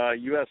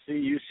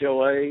 USC,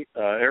 UCLA,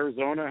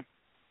 Arizona,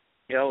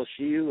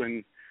 LSU,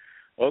 and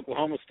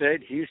Oklahoma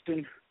State,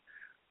 Houston.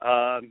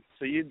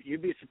 So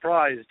you'd be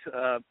surprised.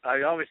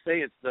 I always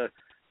say it's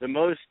the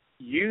most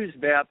used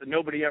bat that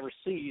nobody ever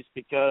sees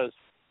because,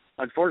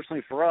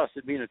 unfortunately for us,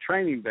 it being a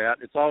training bat,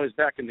 it's always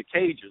back in the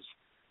cages.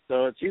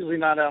 So it's usually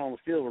not out on the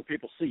field where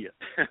people see it.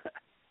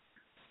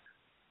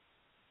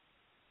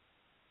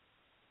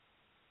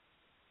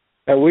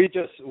 And we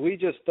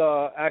just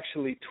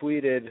actually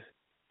tweeted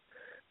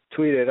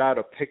out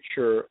a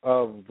picture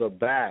of the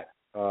bat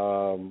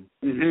so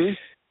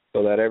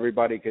that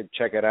everybody could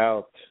check it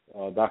out.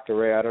 Dr.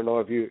 Ray, I don't know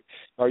if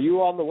are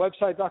you on the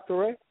website, Dr.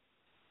 Ray?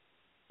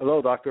 Hello,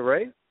 Dr.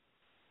 Ray?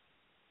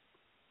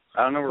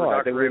 I don't know where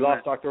I think we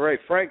lost Dr. Ray.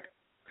 Frank,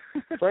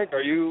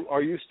 are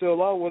you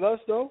still on with us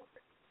though?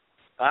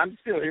 I'm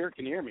still here.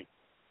 Can you hear me?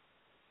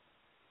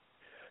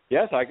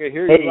 Yes, I can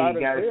hear you loud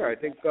and clear. I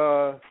think.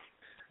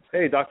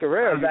 Hey, Dr.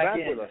 Ray, are you back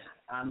with us?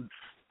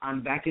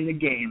 I'm back in the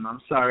game.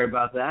 I'm sorry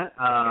about that.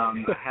 I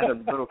had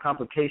a little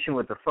complication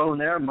with the phone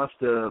there. Must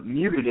have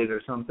muted it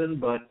or something.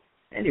 But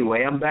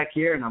anyway, I'm back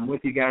here, and I'm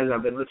with you guys.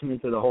 I've been listening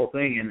to the whole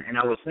thing, and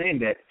I was saying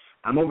that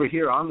I'm over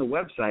here on the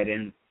website,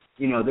 and,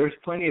 there's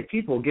plenty of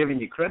people giving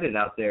you credit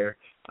out there.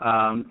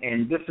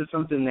 And this is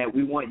something that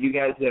we want you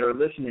guys that are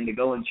listening to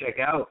go and check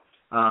out.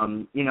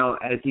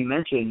 As you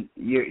mentioned,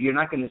 you're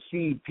not going to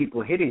see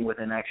people hitting with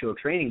an actual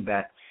training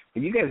bat.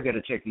 But you guys got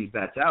to check these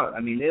bats out. I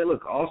mean, they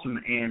look awesome,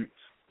 and,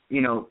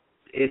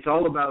 it's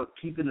all about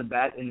keeping the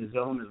bat in the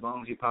zone as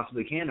long as you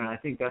possibly can, and I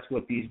think that's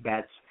what these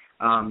bats,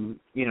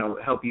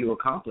 help you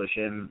accomplish.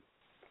 And,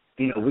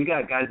 we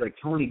got guys like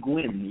Tony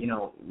Gwynn,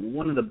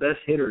 one of the best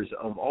hitters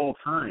of all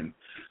time.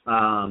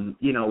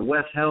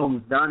 Wes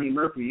Helms, Donnie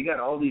Murphy, you got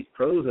all these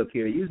pros up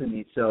here using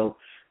these. So,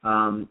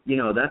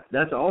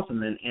 that's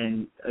awesome.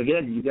 And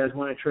again, you guys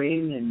want to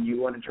train, and you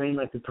want to train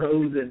like the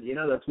pros, and,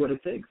 that's what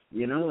it takes,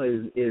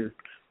 is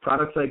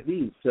products like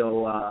these.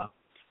 So,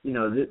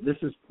 this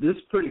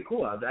is pretty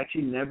cool. I've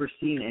actually never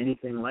seen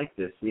anything like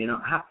this.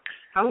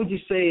 How would you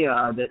say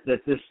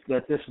that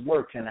this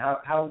works, and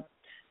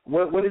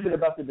what is it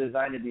about the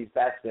design of these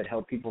bats that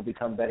help people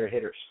become better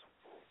hitters?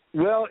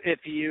 Well, if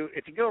you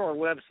go to our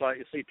website,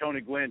 you'll see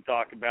Tony Gwynn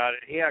talk about it.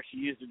 He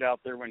actually used it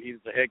out there when he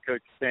was the head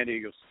coach of San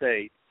Diego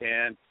State,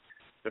 and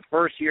the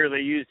first year they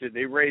used it,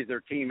 they raised their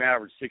team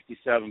average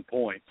 67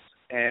 points.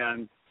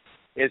 And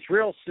it's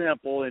real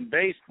simple. In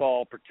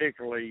baseball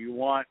particularly, you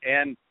want,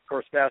 and of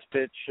course fast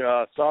pitch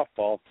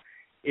softball,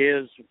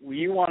 is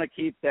you want to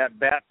keep that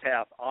bat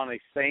path on a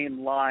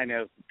same line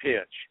as the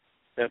pitch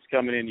that's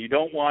coming in. You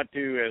don't want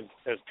to,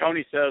 as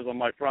Tony says on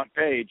my front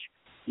page,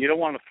 you don't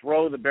want to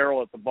throw the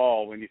barrel at the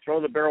ball. When you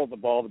throw the barrel at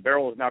the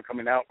barrel is now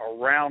coming out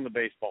around the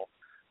baseball,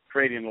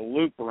 creating a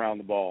loop around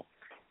the ball.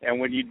 And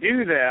when you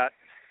do that,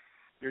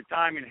 your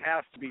timing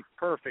has to be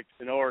perfect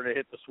in order to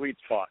hit the sweet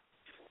spot.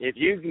 If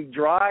you can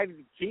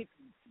keep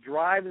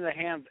driving the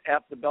hands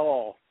at the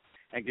ball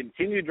and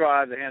continue to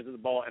drive the hands of the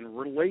ball and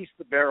release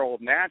the barrel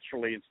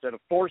naturally instead of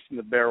forcing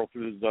the barrel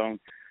through the zone,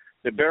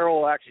 the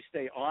barrel will actually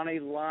stay on a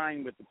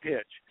line with the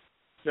pitch.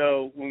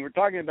 So when we're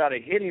talking about a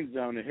hitting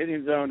zone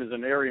is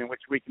an area in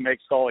which we can make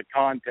solid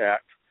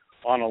contact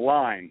on a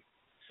line.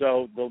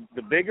 So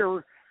the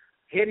bigger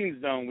hitting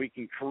zone we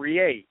can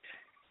create,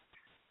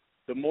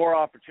 the more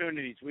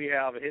opportunities we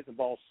have of hitting the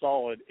ball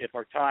solid if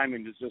our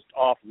timing is just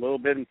off a little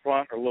bit in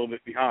front or a little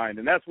bit behind.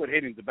 And that's what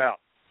hitting's about.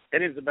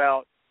 Hitting's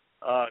about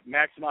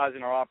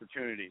maximizing our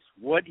opportunities.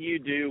 What do you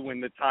do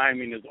when the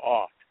timing is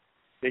off?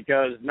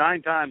 Because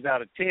 9 times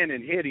out of 10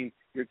 in hitting,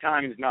 your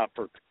timing is not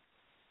perfect.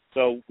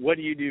 So what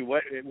do you do?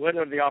 What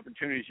are the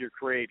opportunities you're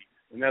creating?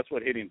 And that's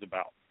what hitting's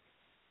about.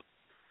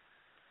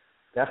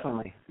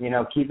 Definitely.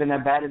 Keeping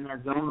that bat in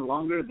our zone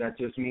longer, that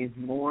just means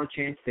more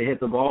chance to hit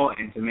the ball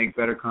and to make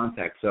better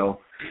contact. So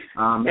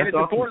that's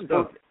awesome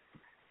stuff.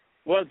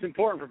 It's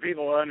important for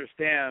people to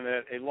understand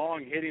that a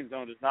long hitting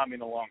zone does not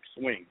mean a long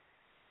swing.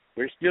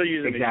 We're still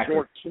using a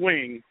short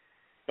swing,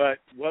 but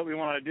what we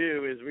want to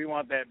do is we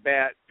want that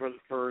bat for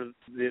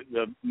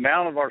the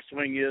amount of our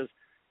swing is,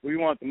 we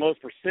want the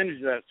most percentage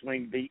of that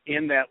swing to be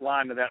in that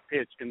line of that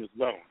pitch in the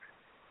zone.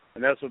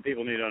 And that's what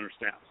people need to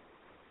understand.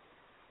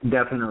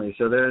 Definitely.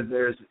 So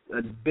there's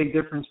a big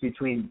difference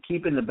between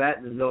keeping the bat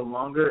in the zone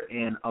longer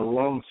and a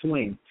long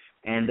swing.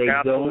 And they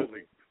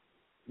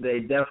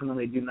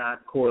definitely do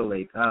not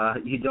correlate.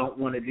 You don't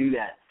want to do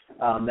that.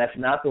 That's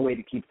not the way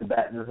to keep the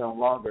bat in the zone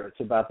longer. It's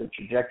about the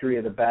trajectory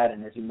of the bat,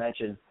 and as you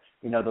mentioned,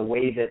 the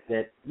way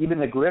that even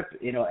the grip,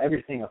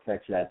 everything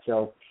affects that.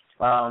 So,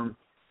 Frank,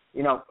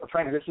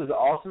 this was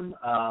awesome.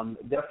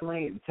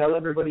 Definitely tell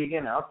everybody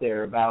again out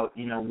there about,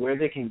 where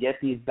they can get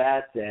these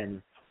bats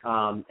and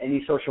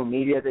any social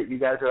media that you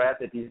guys are at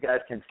that these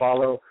guys can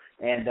follow.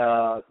 And,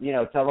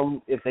 tell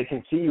them if they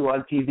can see you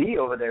on TV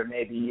over there,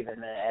 maybe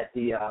even at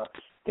the,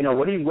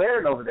 what are you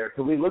wearing over there?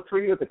 Can we look for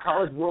you at the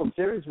College World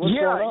Series? What's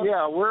going on?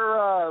 Yeah,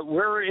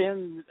 we're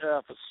in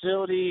a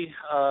facility,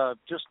 I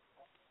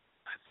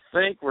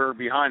think we're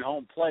behind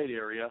home plate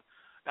area.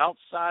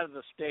 Outside of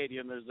the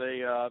stadium, there's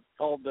I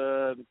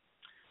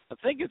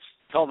think it's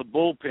called the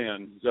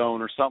Bullpen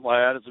Zone or something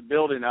like that. It's a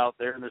building out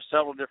there, and there's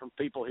several different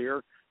people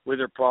here with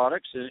their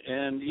products,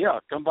 and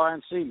come by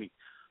and see me.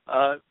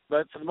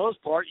 But for the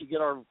most part, you get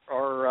our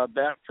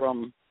bat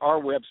from our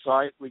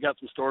website. We got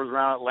some stores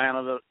around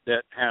Atlanta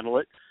that handle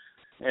it.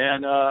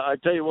 And I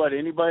tell you what,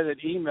 anybody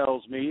that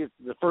emails me,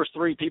 the first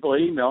 3 people that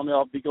email me,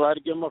 I'll be glad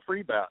to give them a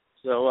free bat.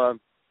 So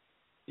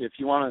if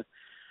you want to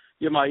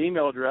give my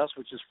email address,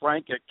 which is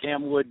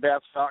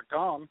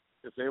frank@camwoodbats.com,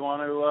 if they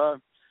want to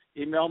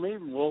email me,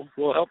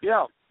 we'll help you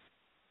out.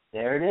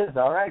 There it is.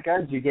 All right,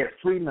 guys, you get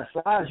free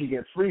massage, you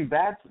get free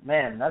bats.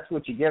 Man, that's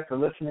what you get for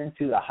listening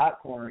to the Hot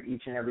Corner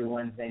each and every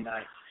Wednesday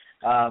night.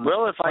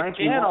 Well, if Frank, I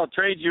can, I'll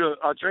trade you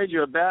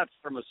a bat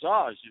for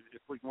massage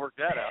if we can work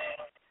that out.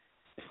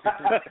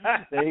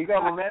 There you go,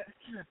 my man.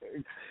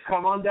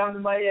 Come on down to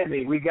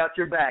Miami. We got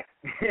your back.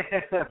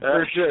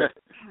 For sure.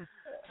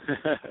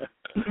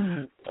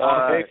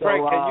 Hey,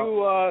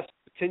 Frank,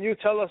 can you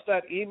tell us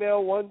that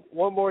email one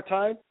more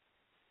time?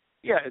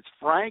 Yeah, it's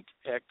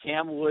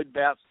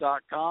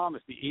frank@camwoodbats.com.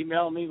 If you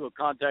email me, we'll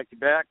contact you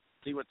back,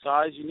 see what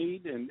size you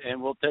need,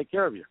 and we'll take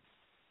care of you.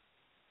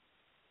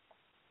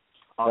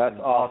 That's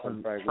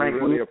awesome, Frank. We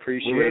really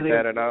appreciate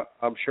that, and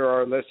I'm sure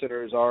our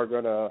listeners are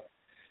going to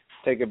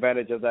take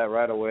advantage of that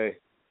right away.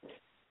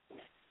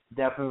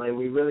 Definitely.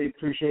 We really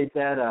appreciate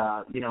that.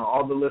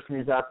 All the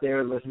listeners out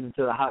there listening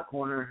to the Hot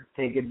Corner,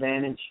 take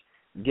advantage.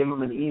 Give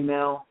them an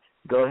email.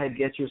 Go ahead,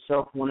 get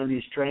yourself one of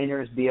these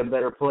trainers. Be a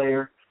better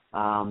player.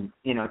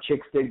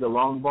 Chicks dig the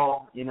long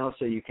ball,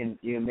 so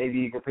maybe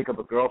you can pick up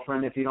a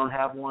girlfriend if you don't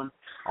have one.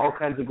 All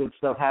kinds of good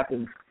stuff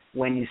happens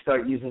when you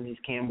start using these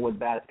Camwood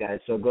bats,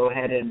 guys. So go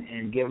ahead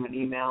and give them an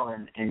email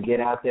and get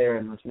out there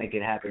and let's make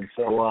it happen.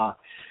 So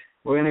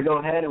we're going to go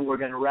ahead and we're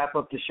going to wrap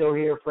up the show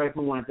here. Frank,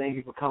 we want to thank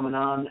you for coming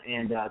on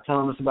and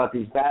telling us about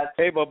these bats.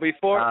 Hey, but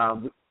before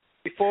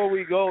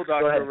we go,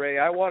 Dr. Ray,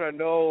 I want to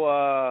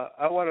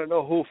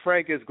know who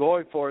Frank is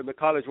going for in the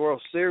College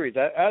World Series.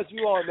 As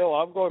you all know,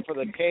 I'm going for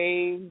the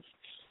Canes.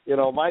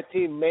 My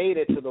team made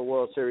it to the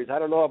World Series. I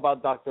don't know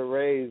about Dr.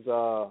 Ray's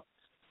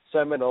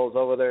Seminoles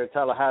over there in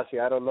Tallahassee.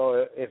 I don't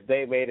know if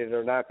they made it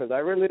or not because I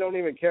really don't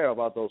even care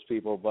about those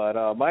people.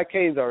 But my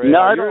Canes are in.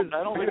 No, I don't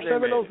think your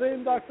Seminoles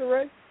in, Dr.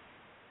 Ray?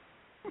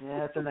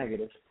 Yeah, it's a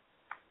negative.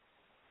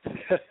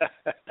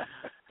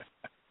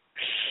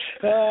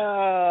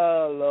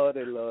 Oh,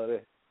 Lordy.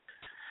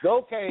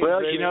 Okay.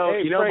 Well,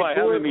 Frank,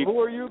 who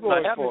are you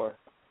going for?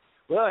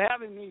 Well,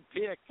 having me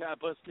pick kind of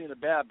puts me in a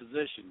bad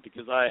position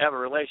because I have a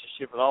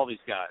relationship with all these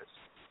guys.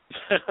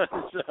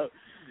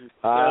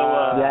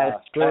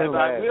 That's true.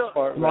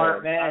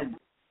 Smart man.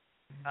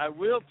 I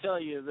will tell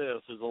you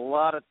this: there's a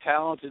lot of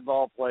talented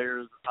ball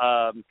players.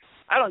 I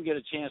don't get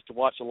a chance to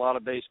watch a lot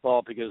of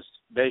baseball because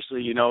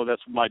basically,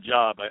 that's my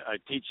job. I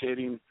teach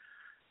hitting.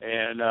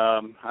 And,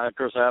 of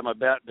course, I have my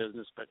bat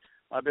business, but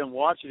I've been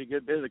watching a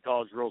good bit of the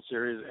College World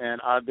Series,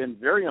 and I've been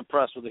very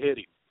impressed with the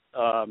hitting.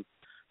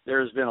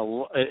 there's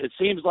been it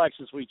seems like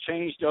since we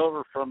changed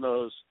over from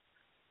those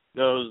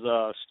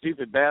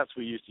stupid bats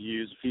we used to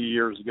use a few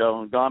years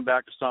ago and gone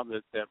back to something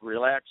that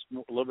relaxed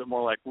a little bit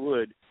more like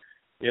wood,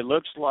 it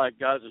looks like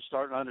guys are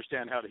starting to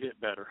understand how to hit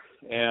better.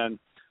 And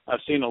I've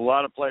seen a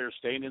lot of players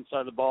staying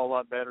inside the ball a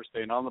lot better,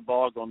 staying on the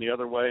ball, going the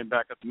other way and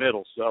back up the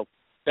middle. So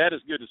that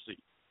is good to see.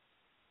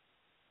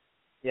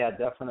 Yeah,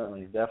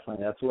 definitely. That's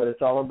what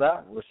it's all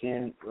about. We're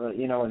seeing,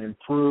 an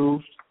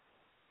improved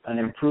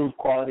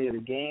quality of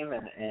the game,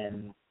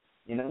 and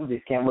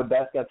these Camwood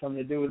bats got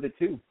something to do with it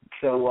too.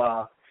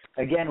 So,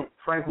 again,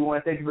 Frank, we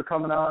want to thank you for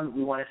coming on.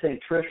 We want to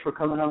thank Trish for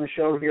coming on the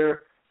show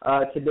here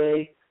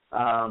today.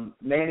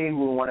 Manny, we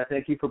want to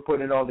thank you for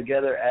putting it all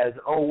together. As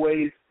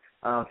always,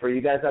 for you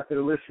guys out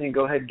there listening,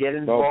 go ahead, get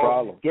involved. No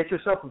problem. Get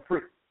yourself a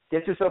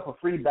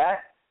free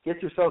bat.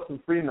 Get yourself some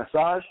free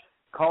massage.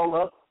 Call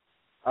up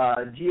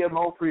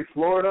GMO-free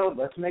Florida.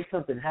 Let's make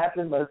something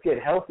happen. Let's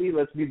get healthy.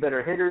 Let's be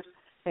better hitters.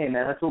 Hey,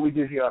 man, that's what we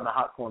do here on the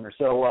Hot Corner.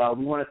 So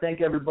we want to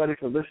thank everybody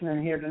for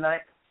listening here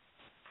tonight.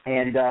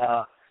 And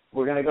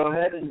we're going to go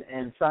ahead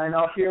and sign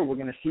off here. We're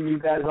going to see you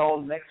guys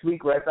all next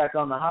week right back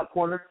on the Hot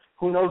Corner.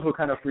 Who knows what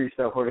kind of free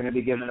stuff we're going to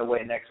be giving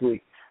away next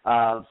week.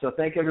 So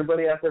thank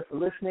everybody out there for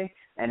listening.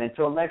 And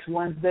until next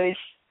Wednesday,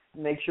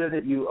 make sure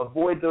that you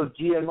avoid those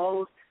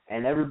GMOs.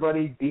 And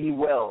everybody be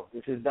well.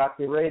 This is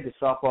Dr. Ray, the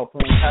softball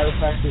playing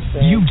chiropractor.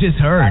 You've just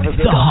heard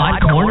the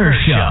Hot Corner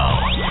Show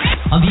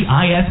on the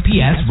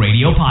ISPS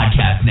Radio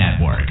Podcast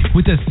Network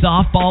with the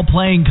softball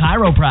playing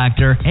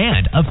chiropractor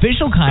and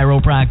official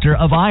chiropractor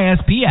of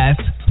ISPS,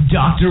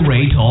 Dr.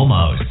 Ray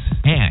Tolmos,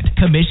 and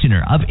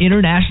Commissioner of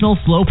International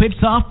Slow Pitch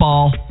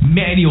Softball,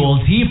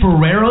 Manuel T.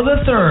 Ferrero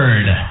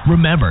III.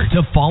 Remember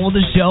to follow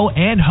the show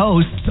and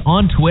hosts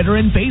on Twitter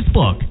and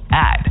Facebook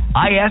at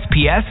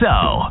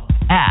ISPSO,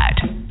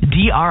 at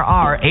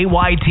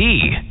DRRAYT.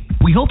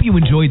 We hope you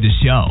enjoyed the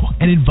show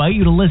and invite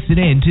you to listen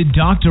in to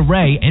Dr.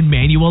 Ray and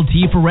Manuel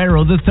T.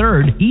 Ferrero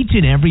III each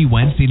and every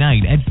Wednesday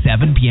night at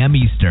 7 p.m.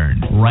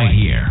 Eastern, right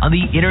here on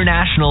the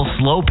International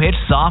Slow Pitch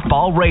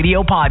Softball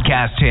Radio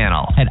Podcast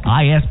channel at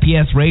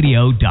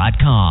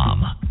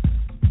ISPSradio.com.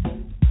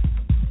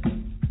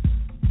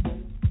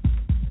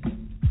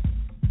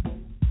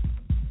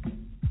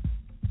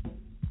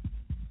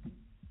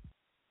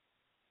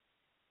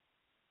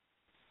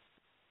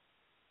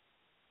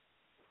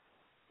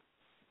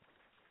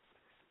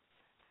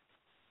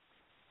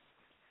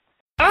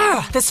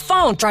 This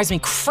phone drives me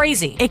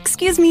crazy.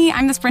 Excuse me,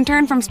 I'm the Sprint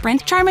intern from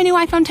Sprint. Try my new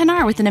iPhone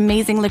XR with an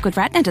amazing liquid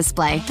retina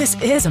display. This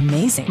is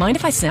amazing. Mind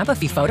if I snap a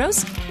few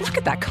photos? Look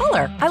at that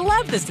color. I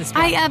love this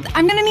display.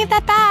 I'm gonna need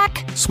that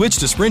back. Switch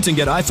to Sprint and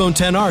get iPhone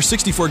XR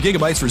 64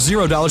 gigabytes for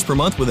 $0 per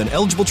month with an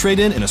eligible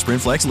trade-in and a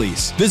Sprint Flex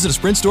lease. Visit a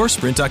Sprint store,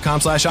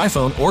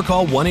 sprint.com/iPhone, or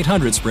call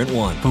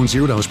 1-800-SPRINT1. Phone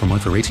 $0 per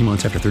month for 18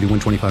 months after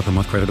 $31.25 per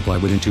month. Credit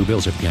applied within 2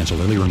 bills. If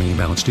cancel early, remaining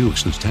balance due.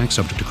 Excludes tax.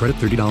 Subject to credit.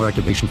 $30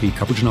 activation fee.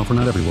 Coverage and offer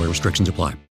not everywhere. Restrictions apply.